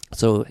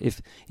 So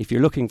if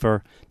you're looking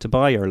to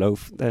buy your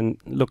loaf, then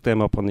look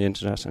them up on the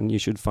internet, and you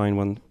should find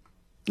one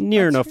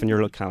near enough in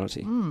your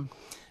locality.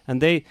 And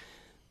they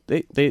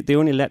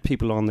only let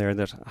people on there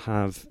that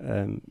have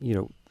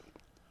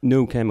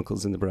no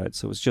chemicals in the bread,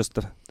 so it's just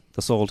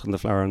the salt and the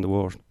flour and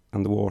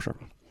the water.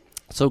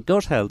 So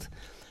gut health,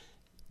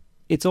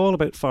 it's all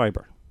about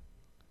fibre.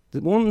 The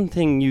one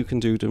thing you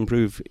can do to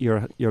improve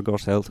your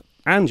gut health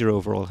and your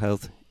overall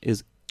health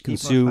is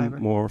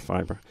consume more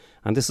fibre.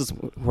 And this is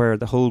where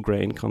the whole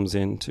grain comes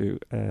into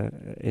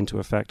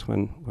effect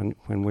when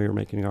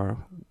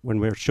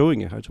we're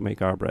showing you how to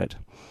make our bread.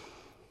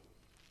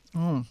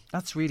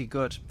 That's really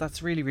good.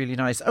 That's really, really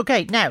nice.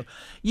 Okay, now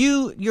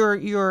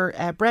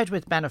your bread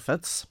with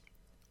benefits.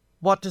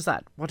 What is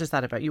that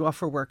about? You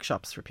offer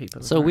workshops for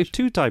people. So we've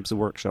 2 types of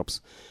workshops.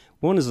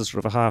 One is a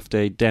sort of a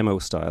half-day demo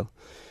style,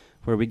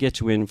 where we get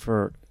you in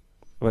for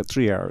about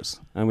 3 hours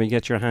and we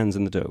get your hands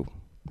in the dough.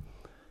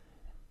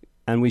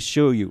 And we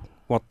show you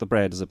what the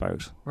bread is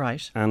about.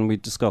 Right. And we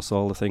discuss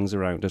all the things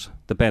around it,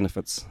 the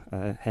benefits,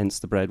 hence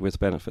the bread with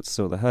benefits.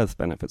 So the health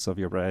benefits of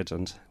your bread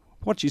and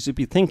what you should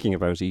be thinking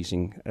about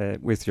eating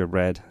with your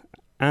bread,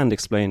 and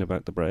explain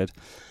about the bread.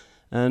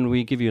 And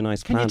we give you a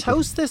nice plan. Can you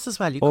toast this as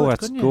well?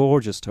 It's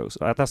gorgeous toast.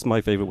 That's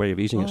my favourite way of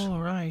eating it. Oh,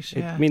 right,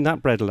 yeah.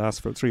 That bread will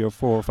last for 3 or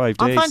 4 or 5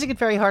 days. I'm finding it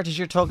very hard as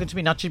you're talking to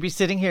me not to be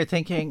sitting here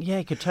thinking,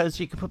 you could toast,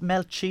 you could put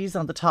melt cheese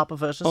on the top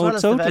of it, as well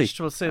as the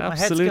vegetable soup.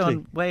 Absolutely. My head's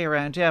going way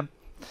around, yeah.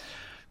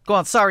 Go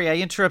on. Sorry, I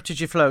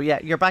interrupted you, Flo. Yeah,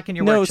 you're back in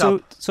your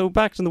workshop. So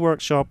back in the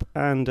workshop,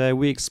 and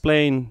we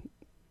explain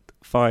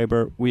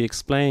fibre. We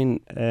explain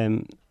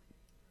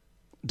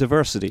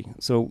diversity.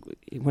 So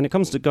when it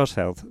comes to gut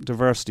health,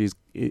 diversity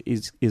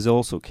is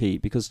also key,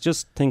 because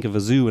just think of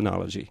a zoo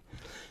analogy.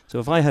 So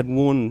if I had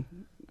one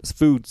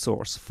food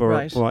source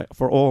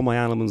for all my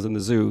animals in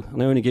the zoo,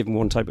 and I only give them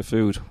one type of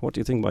food, what do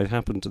you think might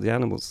happen to the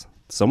animals?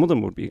 Some of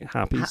them would be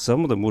happy,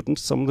 some of them wouldn't,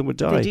 some of them would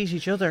die. They'd eat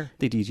each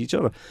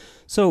other.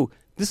 So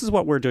this is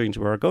what we're doing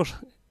to our gut.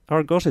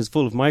 Our gut is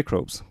full of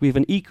microbes. We have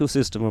an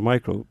ecosystem of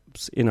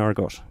microbes in our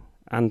gut.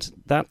 And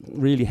that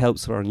really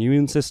helps our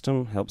immune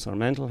system, helps our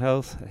mental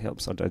health,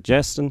 helps our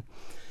digestion.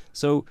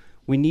 So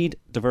we need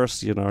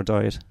diversity in our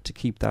diet to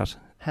keep that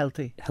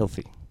healthy.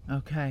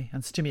 Okay,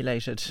 and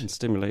stimulated.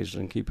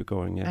 And keep it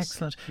going, yes.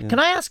 Excellent. Yeah. Can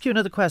I ask you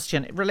another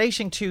question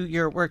relating to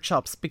your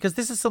workshops? Because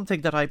this is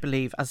something that I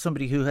believe, as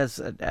somebody who has,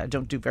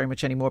 don't do very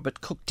much anymore, but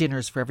cook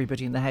dinners for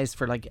everybody in the house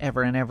for like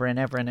ever and ever and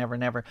ever and ever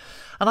and ever.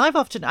 And I've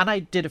often, and I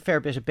did a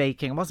fair bit of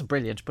baking. It wasn't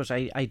brilliant, but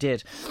I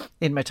did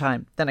in my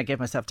time. Then I gave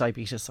myself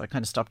diabetes, so I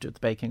kind of stopped doing the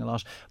baking a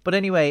lot. But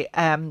anyway,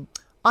 I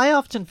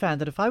often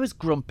found that if I was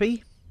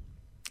grumpy,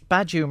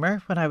 bad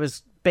humour, when I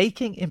was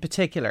baking in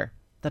particular,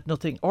 that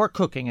nothing, or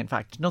cooking in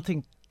fact,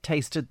 nothing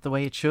tasted the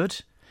way it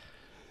should.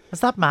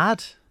 Is that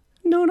mad?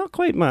 No, not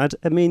quite mad.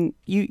 I mean,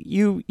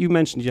 you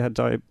mentioned you had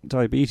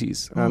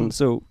diabetes, and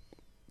so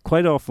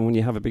quite often when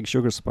you have a big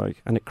sugar spike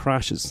and it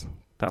crashes,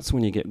 that's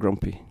when you get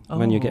grumpy.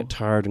 When you get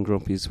tired and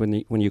grumpy is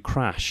when you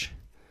crash.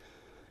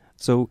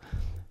 So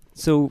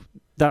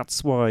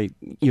that's why,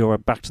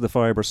 back to the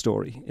fibre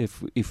story.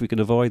 If we can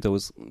avoid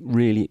those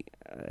really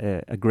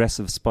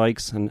aggressive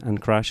spikes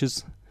and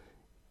crashes,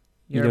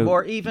 You're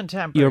more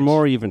even-tempered. You're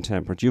more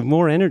even-tempered. You have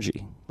more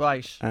energy.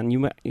 Right. And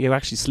you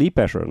actually sleep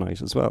better at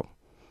night as well.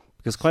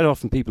 Because quite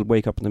often people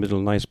wake up in the middle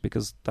of the night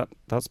because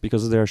that's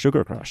because of their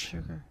sugar crash.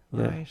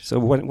 Right. So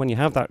when you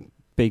have that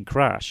big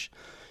crash,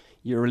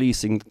 you're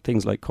releasing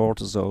things like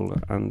cortisol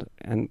and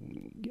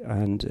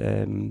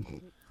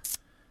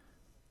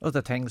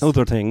other things,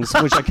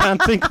 which I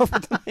can't think of.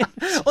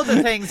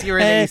 Other things you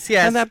release,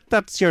 yes. And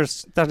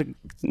that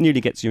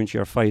nearly gets you into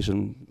your fight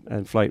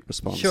and flight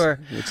response. Sure.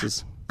 Which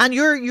is... And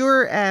your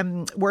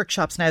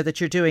workshops now that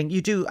you're doing,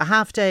 you do a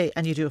half day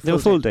and you do a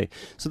full day.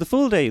 So the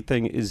full day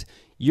thing is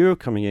you're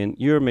coming in,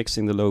 you're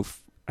mixing the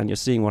loaf, and you're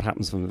seeing what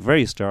happens from the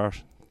very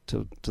start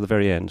to the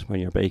very end when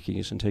you're baking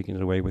it and taking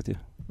it away with you.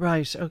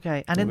 Right,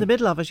 okay. And in the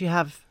middle of it, you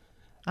have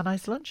a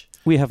nice lunch?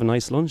 We have a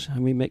nice lunch,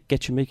 and we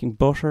get you making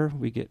butter.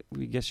 We get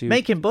you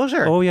making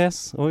butter. Oh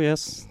yes.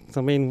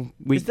 I mean,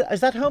 is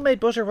that homemade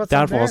butter? What's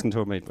that on there? wasn't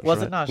homemade butter.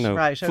 Was it not? No.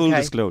 Right. Okay. Full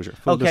disclosure.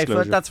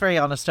 That's very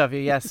honest of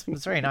you. Yes,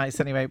 it's very nice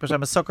anyway. But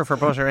I'm a sucker for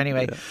butter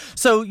anyway. Yeah.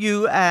 So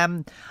you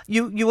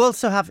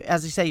also have,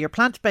 as you say, your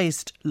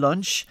plant-based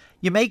lunch.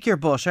 You make your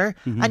butter,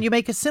 and you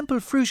make a simple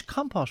fruit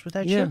compote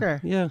without sugar.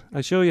 Yeah,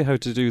 I show you how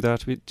to do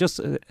that. We just.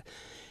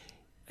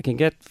 I can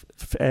get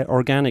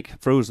organic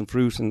frozen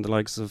fruit in the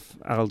likes of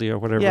Aldi or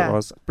whatever it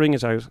was. Bring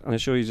it out, and I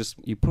show you.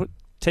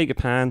 Take a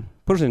pan,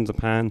 put it in the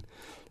pan,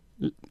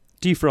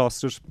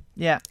 defrost it,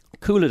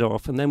 cool it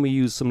off, and then we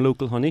use some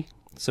local honey.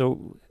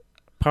 So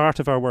part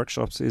of our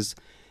workshops is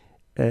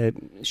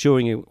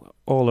showing you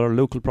all our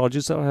local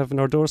produce that we have in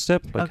our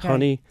doorstep, like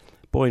honey,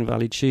 Boyne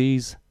Valley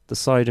cheese, the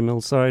cider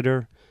mill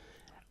cider,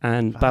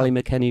 and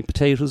Ballymckenny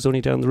potatoes only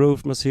down the road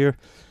from us here.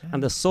 Yeah.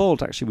 And the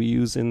salt actually we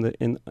use in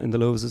the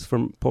loaves is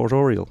from Port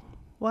Oriel.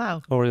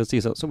 Wow. Oriel sea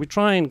salt. So we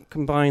try and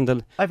combine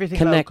the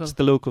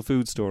local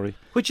food story.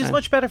 Which is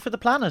much better for the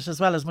planet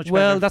as well as much better.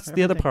 Well, that's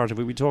the other part of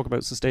it. We talk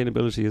about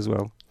sustainability as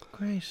well.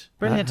 Great.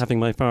 Brilliant. Having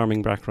my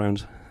farming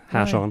background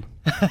hat on.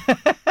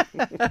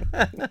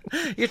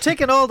 You're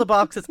ticking all the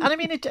boxes. And I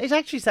mean, it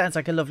actually sounds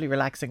like a lovely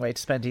relaxing way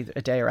to spend either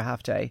a day or a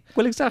half day.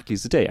 Well, exactly.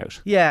 It's a day out.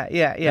 Yeah.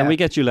 And we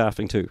get you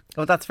laughing too.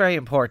 Oh, that's very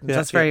important.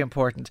 Very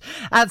important.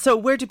 And so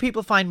where do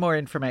people find more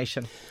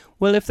information?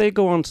 Well, if they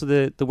go onto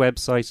the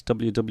website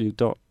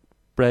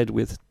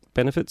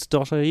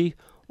www.breadwithbenefits.ie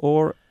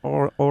or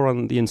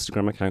on the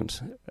Instagram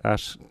account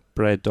at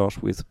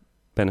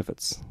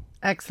bread.withbenefits.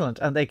 Excellent.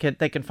 And they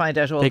can find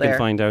out all there. They can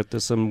find out.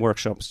 There's some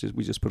workshops.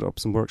 We just put up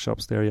some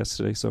workshops there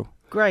yesterday. So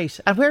great.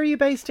 And where are you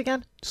based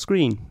again?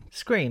 Screen.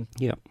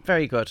 Yeah.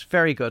 Very good.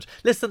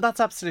 Listen, that's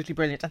absolutely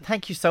brilliant. And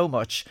thank you so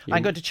much. Yeah.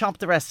 I'm going to chomp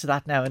the rest of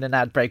that now in an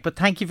ad break. But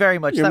thank you very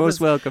much. You're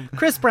most welcome.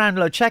 Chris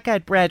Brownlow. Check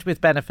out Bread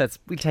with Benefits.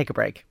 We'll take a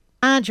break.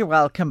 And you're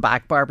welcome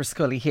back, Barbara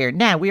Scully here.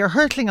 Now, we are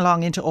hurtling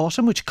along into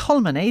autumn, which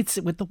culminates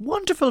with the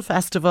wonderful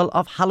festival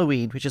of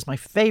Halloween, which is my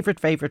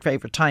favourite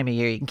time of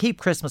year. You can keep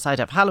Christmas, I'd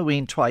have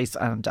Halloween twice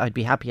and I'd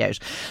be happy out.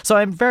 So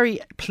I'm very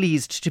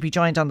pleased to be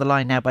joined on the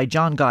line now by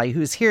John Guy,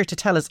 who is here to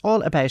tell us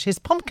all about his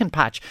pumpkin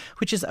patch,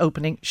 which is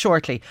opening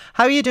shortly.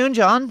 How are you doing,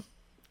 John?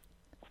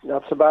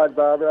 Not so bad,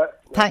 Barbara.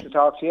 Nice to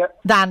talk to you.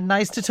 Dan,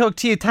 nice to talk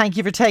to you. Thank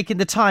you for taking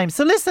the time.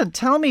 So listen,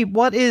 tell me,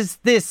 what is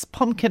this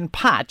pumpkin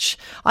patch?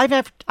 I've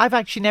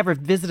actually never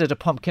visited a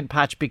pumpkin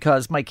patch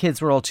because my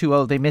kids were all too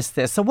old. They missed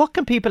this. So what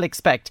can people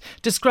expect?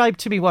 Describe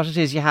to me what it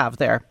is you have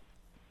there.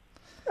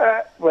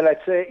 Well, I'd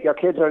say your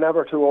kids are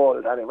never too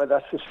old anyway.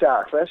 That's the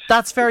start, right?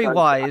 That's very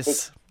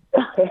wise.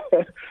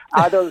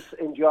 Adults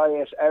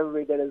enjoy it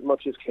every bit as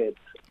much as kids,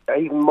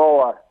 even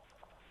more.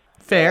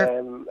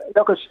 Fair.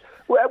 Look, this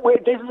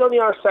is only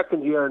our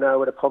second year now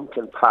with a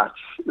pumpkin patch.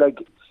 Like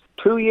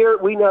 2 years,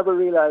 we never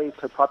realised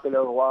how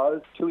popular it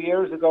was. 2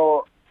 years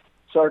ago,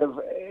 sort of,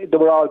 they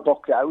were all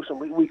booked out, and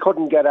we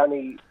couldn't get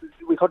any.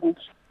 We couldn't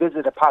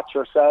visit a patch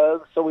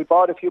ourselves, so we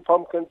bought a few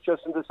pumpkins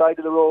just on the side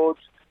of the road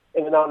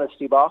in an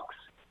honesty box,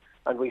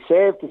 and we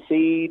saved the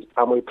seed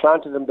and we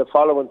planted them the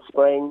following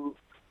spring,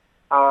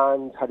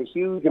 and had a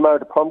huge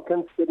amount of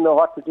pumpkins. Didn't know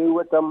what to do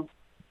with them,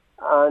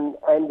 and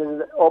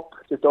ended up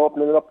just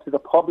opening it up to the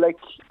public,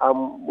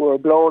 and we were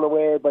blown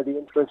away by the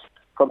interest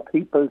from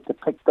people to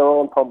pick their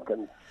own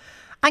pumpkins.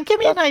 And give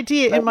me an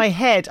idea in my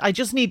head. I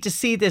just need to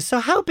see this. So,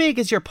 how big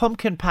is your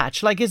pumpkin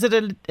patch? Like, is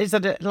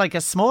it like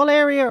a small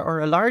area or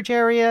a large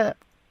area?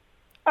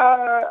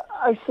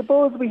 I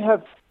suppose we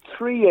have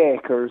 3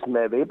 acres,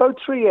 maybe about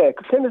 3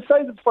 acres, kind of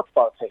size of a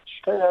football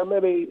pitch, kind of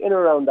maybe in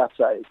around that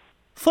size.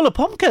 Full of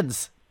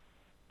pumpkins.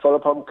 Full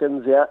of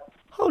pumpkins, yeah.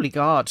 Holy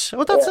God.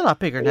 Oh, that's a lot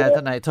bigger now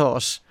than I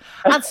thought.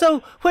 And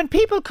so when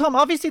people come,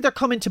 obviously they're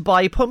coming to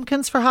buy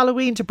pumpkins for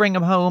Halloween, to bring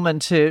them home and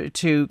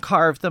to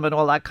carve them and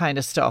all that kind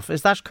of stuff.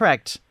 Is that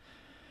correct?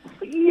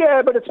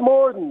 Yeah, but it's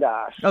more than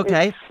that.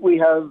 Okay. We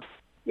have,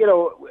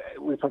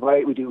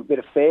 we do a bit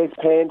of face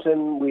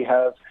painting. We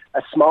have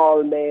a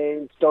small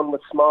maze done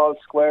with small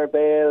square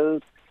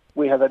bales.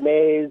 We have a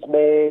maze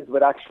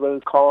with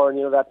actual corn,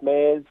 that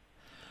maze.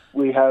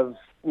 We have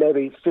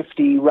maybe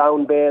 50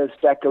 round bales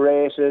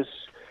decorated.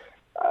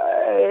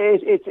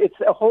 It's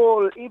a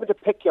whole, even to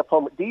pick your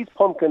pumpkin. These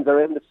pumpkins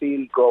are in the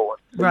field growing.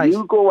 So right.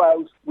 You go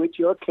out with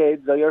your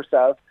kids or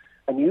yourself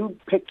and you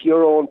pick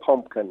your own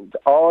pumpkins,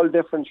 all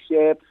different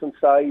shapes and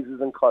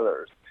sizes and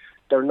colours.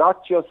 They're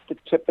not just the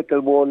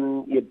typical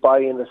one you'd buy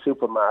in the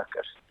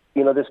supermarket.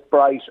 This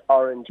bright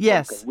orange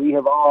pumpkin. We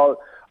have all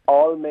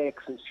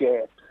makes and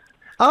shapes.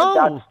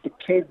 Oh. And that's the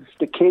kids.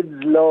 The kids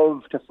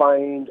love to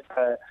find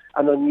an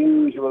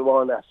unusual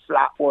one, a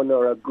flat one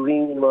or a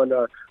green one,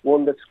 or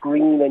one that's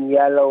green and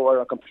yellow, or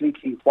a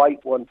completely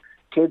white one.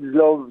 Kids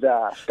love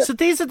that. So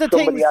these are the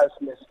somebody things. Else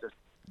missed it.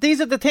 These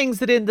are the things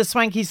that in the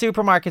swanky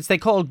supermarkets they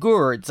call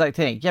gourds, I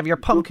think. You have your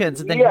pumpkins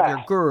and then you have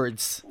your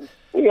gourds.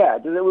 Yeah,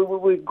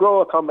 we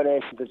grow a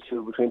combination of the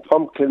two, between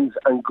pumpkins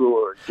and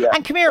gourds. Yeah.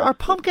 And come here, are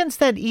pumpkins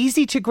then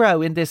easy to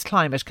grow in this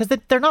climate? Because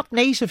they're not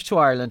native to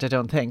Ireland, I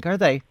don't think, are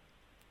they?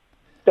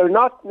 They're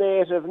not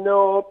native,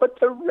 no, but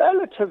they're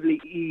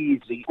relatively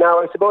easy. Now,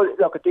 I suppose,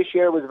 look, this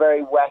year was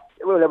very wet.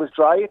 Well, it was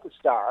dry at the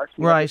start.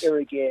 We had to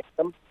irrigate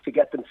them to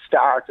get them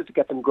started, to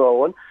get them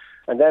growing.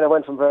 And then it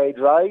went from very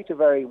dry to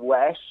very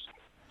wet.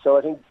 So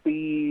I think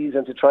bees,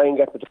 and to try and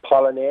get them to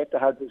pollinate, they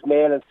had these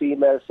male and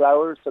female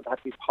flowers, so they had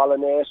to be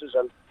pollinated,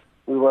 and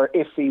we were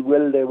iffy,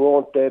 will they,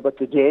 won't they, but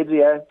they did,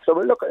 yeah. So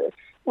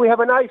we have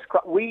a nice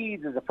crop.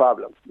 Weeds is a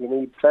problem. You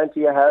need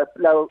plenty of help.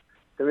 Now,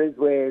 there is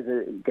ways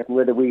of getting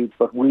rid of weeds,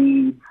 but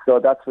weeds,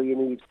 so that's where you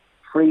need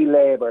free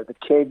labour. That's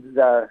kids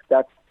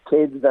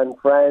and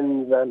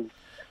friends and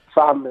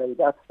family.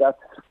 That's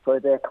where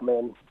they come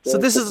in. So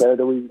this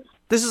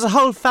is a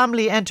whole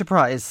family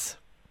enterprise.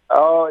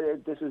 Oh,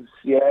 this is,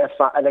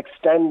 an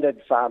extended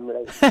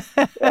family.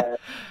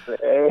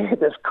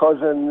 There's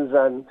cousins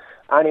and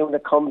anyone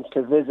that comes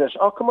to visit.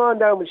 Oh, come on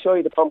down, we'll show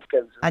you the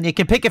pumpkins. And you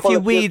can pick a few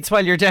weeds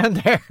while you're down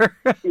there.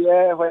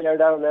 Yeah, while you're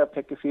down there,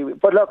 pick a few weeds.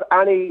 But look,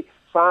 any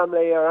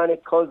family or any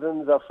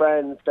cousins or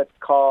friends that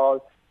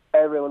call,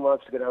 everyone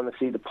wants to go down and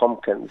see the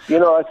pumpkins.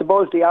 I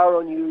suppose they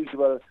are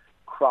unusual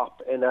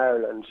crop in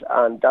Ireland,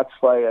 and that's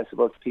why I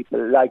suppose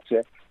people like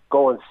to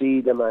go and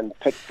see them and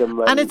pick them.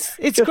 And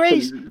it's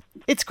great.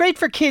 It's great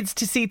for kids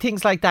to see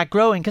things like that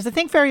growing, because I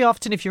think very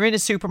often if you're in a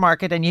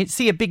supermarket and you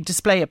see a big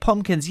display of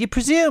pumpkins, you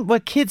presume, well,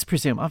 kids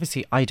presume,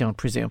 obviously I don't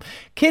presume,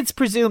 kids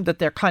presume that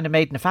they're kind of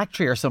made in a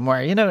factory or somewhere.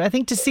 I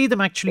think to see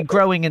them actually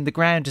growing in the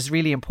ground is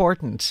really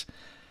important.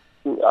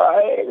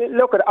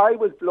 I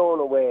was blown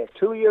away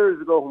 2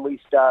 years ago when we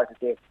started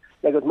this.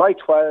 Like, it was my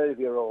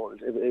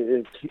 12-year-old, and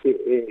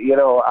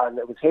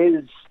it was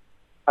his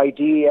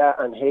idea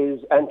and his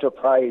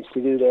enterprise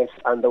to do this,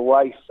 and the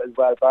wife as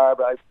well,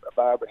 Barbara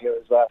here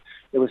as well.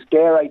 It was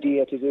their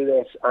idea to do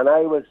this, and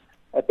I was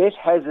a bit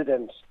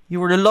hesitant. You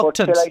were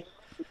reluctant.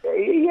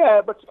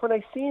 But when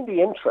I seen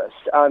the interest,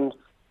 and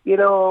we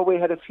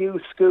had a few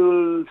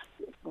schools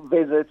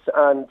visits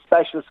and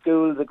special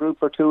schools, a group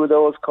or two of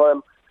those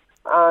come,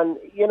 and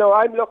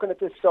I'm looking at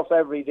this stuff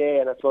every day,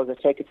 and I suppose I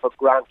take it for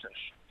granted.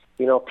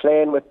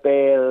 Playing with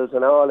bales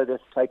and all of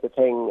this type of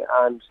thing,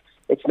 and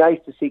it's nice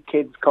to see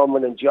kids come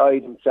and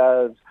enjoy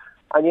themselves.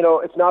 And,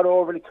 it's not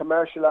overly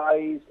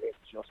commercialised. It's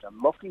just a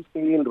mucky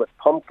field with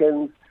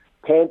pumpkins,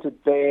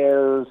 painted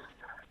bales,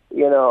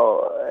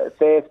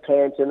 face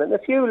painting. And a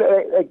few,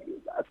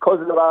 a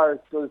cousin of ours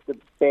does the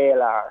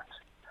bale art.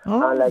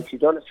 Oh. And, she's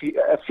done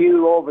a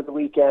few over the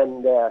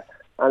weekend there.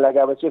 And,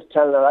 I was just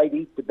telling her I'd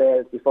eat the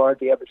bales before I'd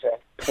be able to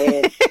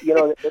paint.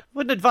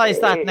 Wouldn't advise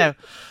that now.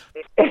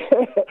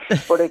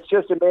 But it's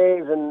just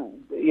amazing,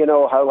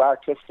 how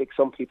artistic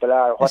some people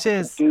are. What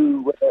they can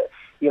do with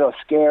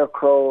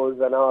scarecrows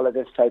and all of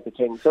this type of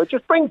thing. So it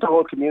just brings the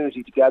whole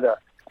community together.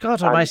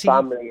 God Almighty.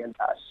 Family and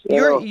that.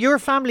 Your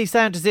family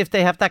sound as if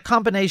they have that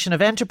combination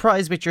of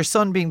enterprise, with your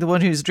son being the one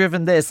who's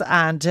driven this,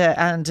 and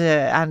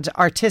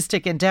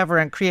artistic endeavour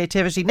and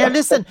creativity. Now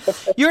listen,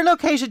 you're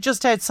located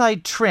just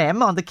outside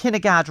Trim on the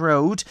Kinnegad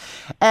Road.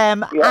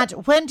 And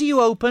when do you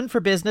open for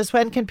business?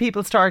 When can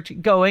people start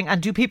going?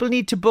 And do people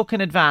need to book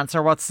in advance,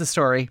 or what's the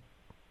story?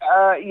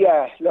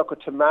 Look,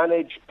 to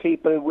manage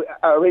people,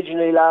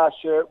 originally last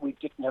year we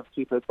didn't have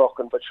people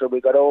booking, but sure,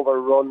 we got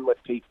overrun with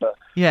people.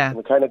 Yeah. And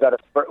we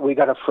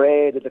got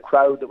afraid of the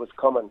crowd that was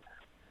coming.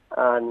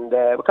 And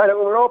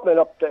we're opening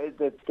up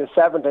the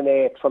 7th and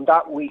 8th from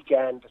that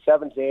weekend, the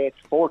 7th, 8th,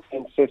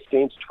 14th,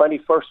 15th,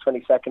 21st,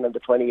 22nd and the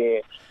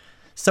 28th.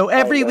 So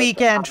every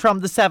weekend from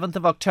the 7th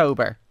of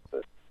October?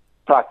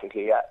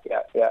 Practically, yeah.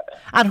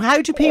 And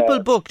how do people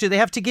book? Do they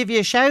have to give you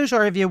a shout,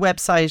 or have you a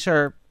website,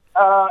 or...?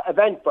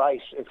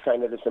 Eventbrite is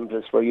kind of the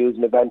simplest. We're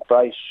using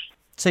Eventbrite.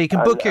 So you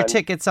can book your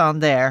tickets on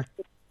there?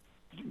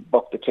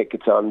 Book the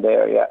tickets on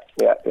there, yeah.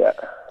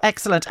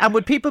 Excellent. And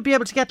would people be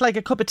able to get like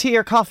a cup of tea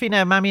or coffee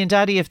now, Mammy and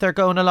Daddy, if they're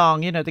going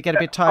along? They get a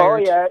bit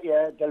tired. Oh,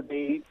 yeah. There'll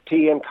be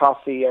tea and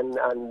coffee and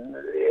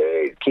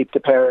keep the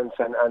parents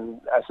and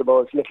I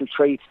suppose little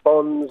treats,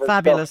 buns and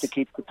Fabulous. Stuff to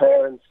keep the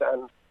parents.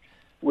 And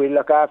we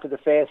look after the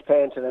face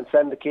painting and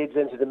send the kids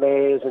into the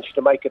maze, and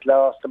they might get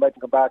lost. They might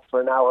come back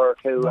for an hour or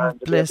two. Oh,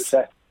 bliss.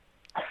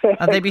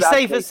 And they'd be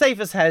safe as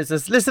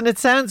houses. Listen, it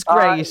sounds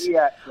great.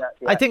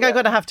 I think I'm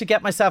going to have to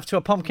get myself to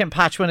a pumpkin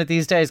patch one of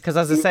these days, because,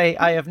 as I say,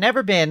 I have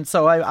never been,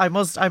 so I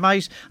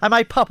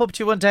might pop up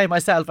to you one day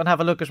myself and have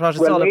a look at what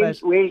it's all about.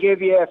 We'll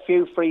give you a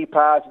few free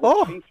passes.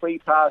 A few free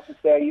passes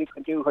there. You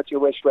can do what you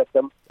wish with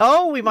them.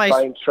 Oh, we might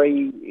find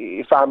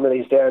 3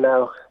 families there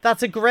now.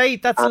 That's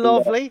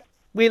lovely.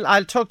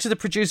 I'll talk to the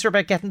producer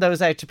about getting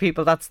those out to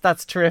people.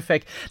 That's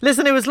terrific.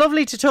 Listen, it was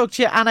lovely to talk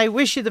to you, and I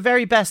wish you the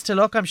very best of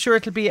luck. I'm sure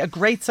it'll be a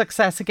great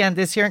success again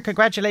this year, and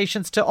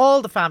congratulations to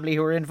all the family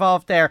who are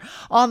involved there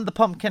on the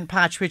pumpkin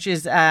patch, which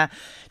is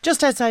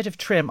just outside of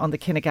Trim on the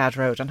Kinnegad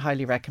Road, and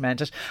highly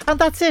recommend it. And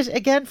that's it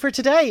again for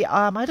today.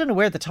 I don't know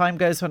where the time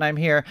goes when I'm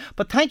here,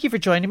 but thank you for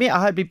joining me.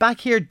 I'll be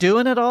back here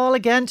doing it all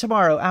again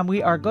tomorrow, and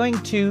we are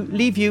going to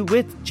leave you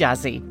with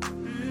Jazzy.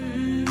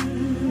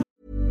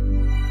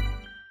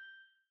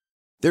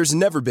 There's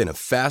never been a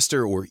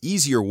faster or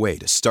easier way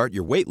to start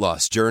your weight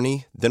loss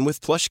journey than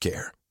with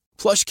PlushCare.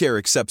 PlushCare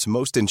accepts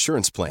most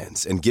insurance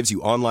plans and gives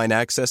you online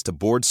access to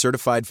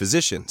board-certified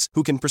physicians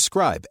who can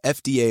prescribe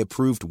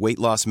FDA-approved weight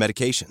loss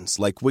medications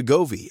like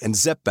Wegovy and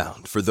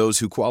Zepbound for those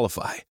who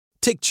qualify.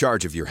 Take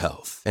charge of your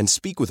health and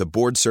speak with a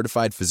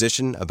board-certified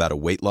physician about a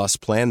weight loss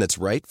plan that's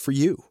right for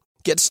you.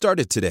 Get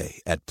started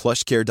today at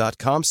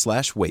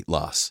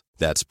plushcare.com/weight-loss.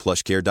 That's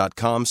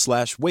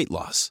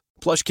plushcare.com/weight-loss.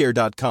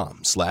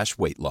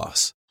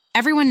 plushcare.com/weight-loss.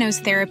 Everyone knows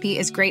therapy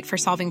is great for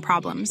solving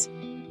problems,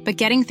 but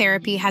getting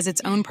therapy has its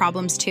own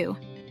problems too,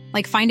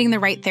 like finding the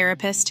right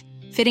therapist,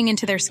 fitting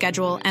into their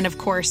schedule, and of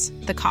course,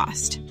 the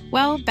cost.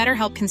 Well,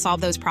 BetterHelp can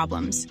solve those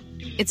problems.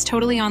 It's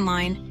totally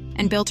online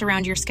and built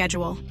around your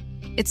schedule.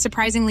 It's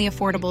surprisingly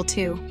affordable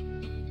too.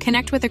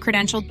 Connect with a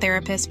credentialed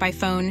therapist by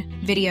phone,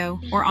 video,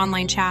 or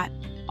online chat,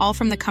 all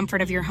from the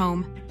comfort of your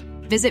home.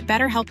 Visit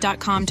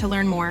BetterHelp.com to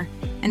learn more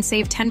and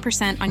save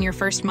 10% on your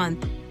first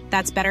month.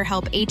 That's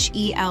BetterHelp,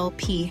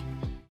 H-E-L-P.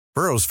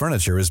 Burrow's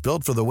furniture is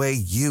built for the way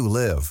you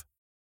live.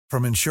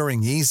 From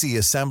ensuring easy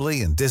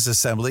assembly and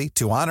disassembly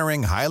to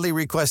honoring highly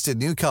requested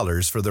new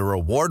colors for their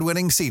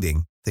award-winning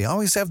seating, they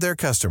always have their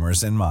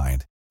customers in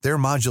mind. Their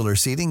modular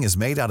seating is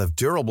made out of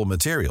durable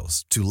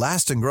materials to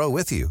last and grow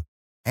with you.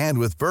 And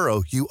with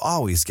Burrow, you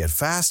always get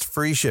fast,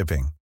 free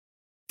shipping.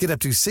 Get up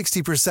to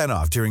 60%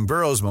 off during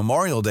Burrow's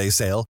Memorial Day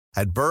sale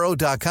at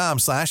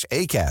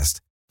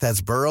burrow.com/ACAST.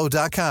 That's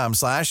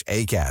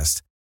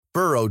burrow.com/ACAST.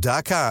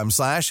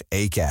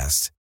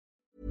 burrow.com/ACAST.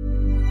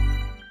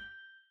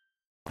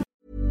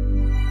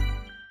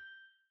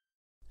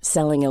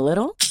 Selling a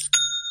little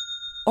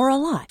or a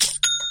lot?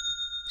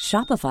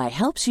 Shopify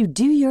helps you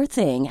do your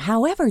thing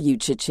however you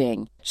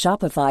cha-ching.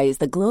 Shopify is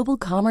the global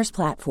commerce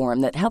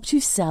platform that helps you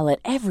sell at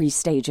every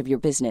stage of your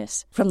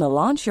business. From the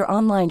launch your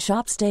online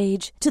shop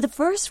stage to the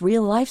first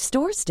real-life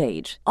store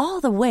stage, all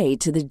the way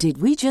to the did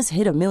we just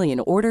hit a million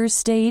orders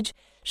stage.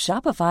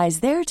 Shopify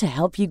is there to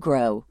help you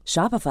grow.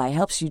 Shopify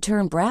helps you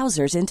turn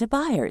browsers into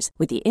buyers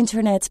with the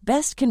internet's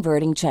best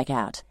converting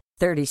checkout.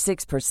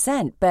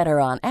 36% better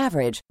on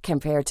average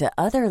compared to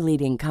other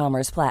leading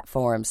commerce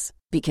platforms.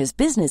 Because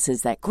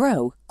businesses that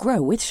grow,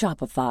 grow with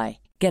Shopify.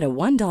 Get a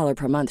 $1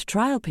 per month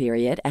trial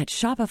period at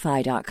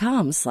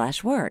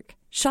shopify.com/work.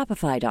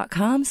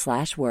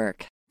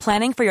 Shopify.com/work.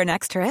 Planning for your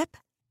next trip?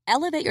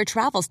 Elevate your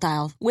travel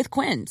style with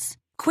Quince.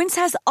 Quince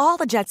has all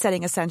the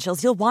jet-setting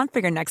essentials you'll want for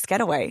your next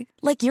getaway,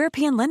 like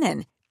European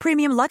linen,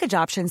 premium luggage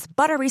options,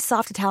 buttery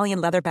soft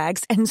Italian leather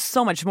bags, and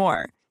so much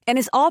more. And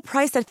is all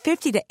priced at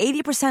 50 to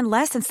 80%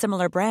 less than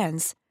similar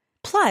brands.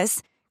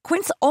 Plus,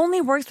 Quince only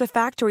works with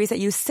factories that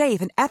use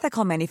safe and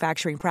ethical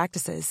manufacturing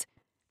practices.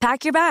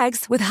 Pack your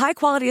bags with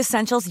high-quality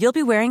essentials you'll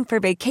be wearing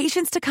for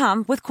vacations to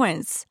come with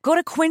Quince. Go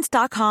to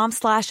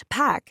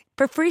quince.com/pack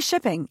for free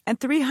shipping and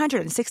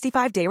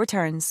 365-day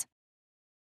returns.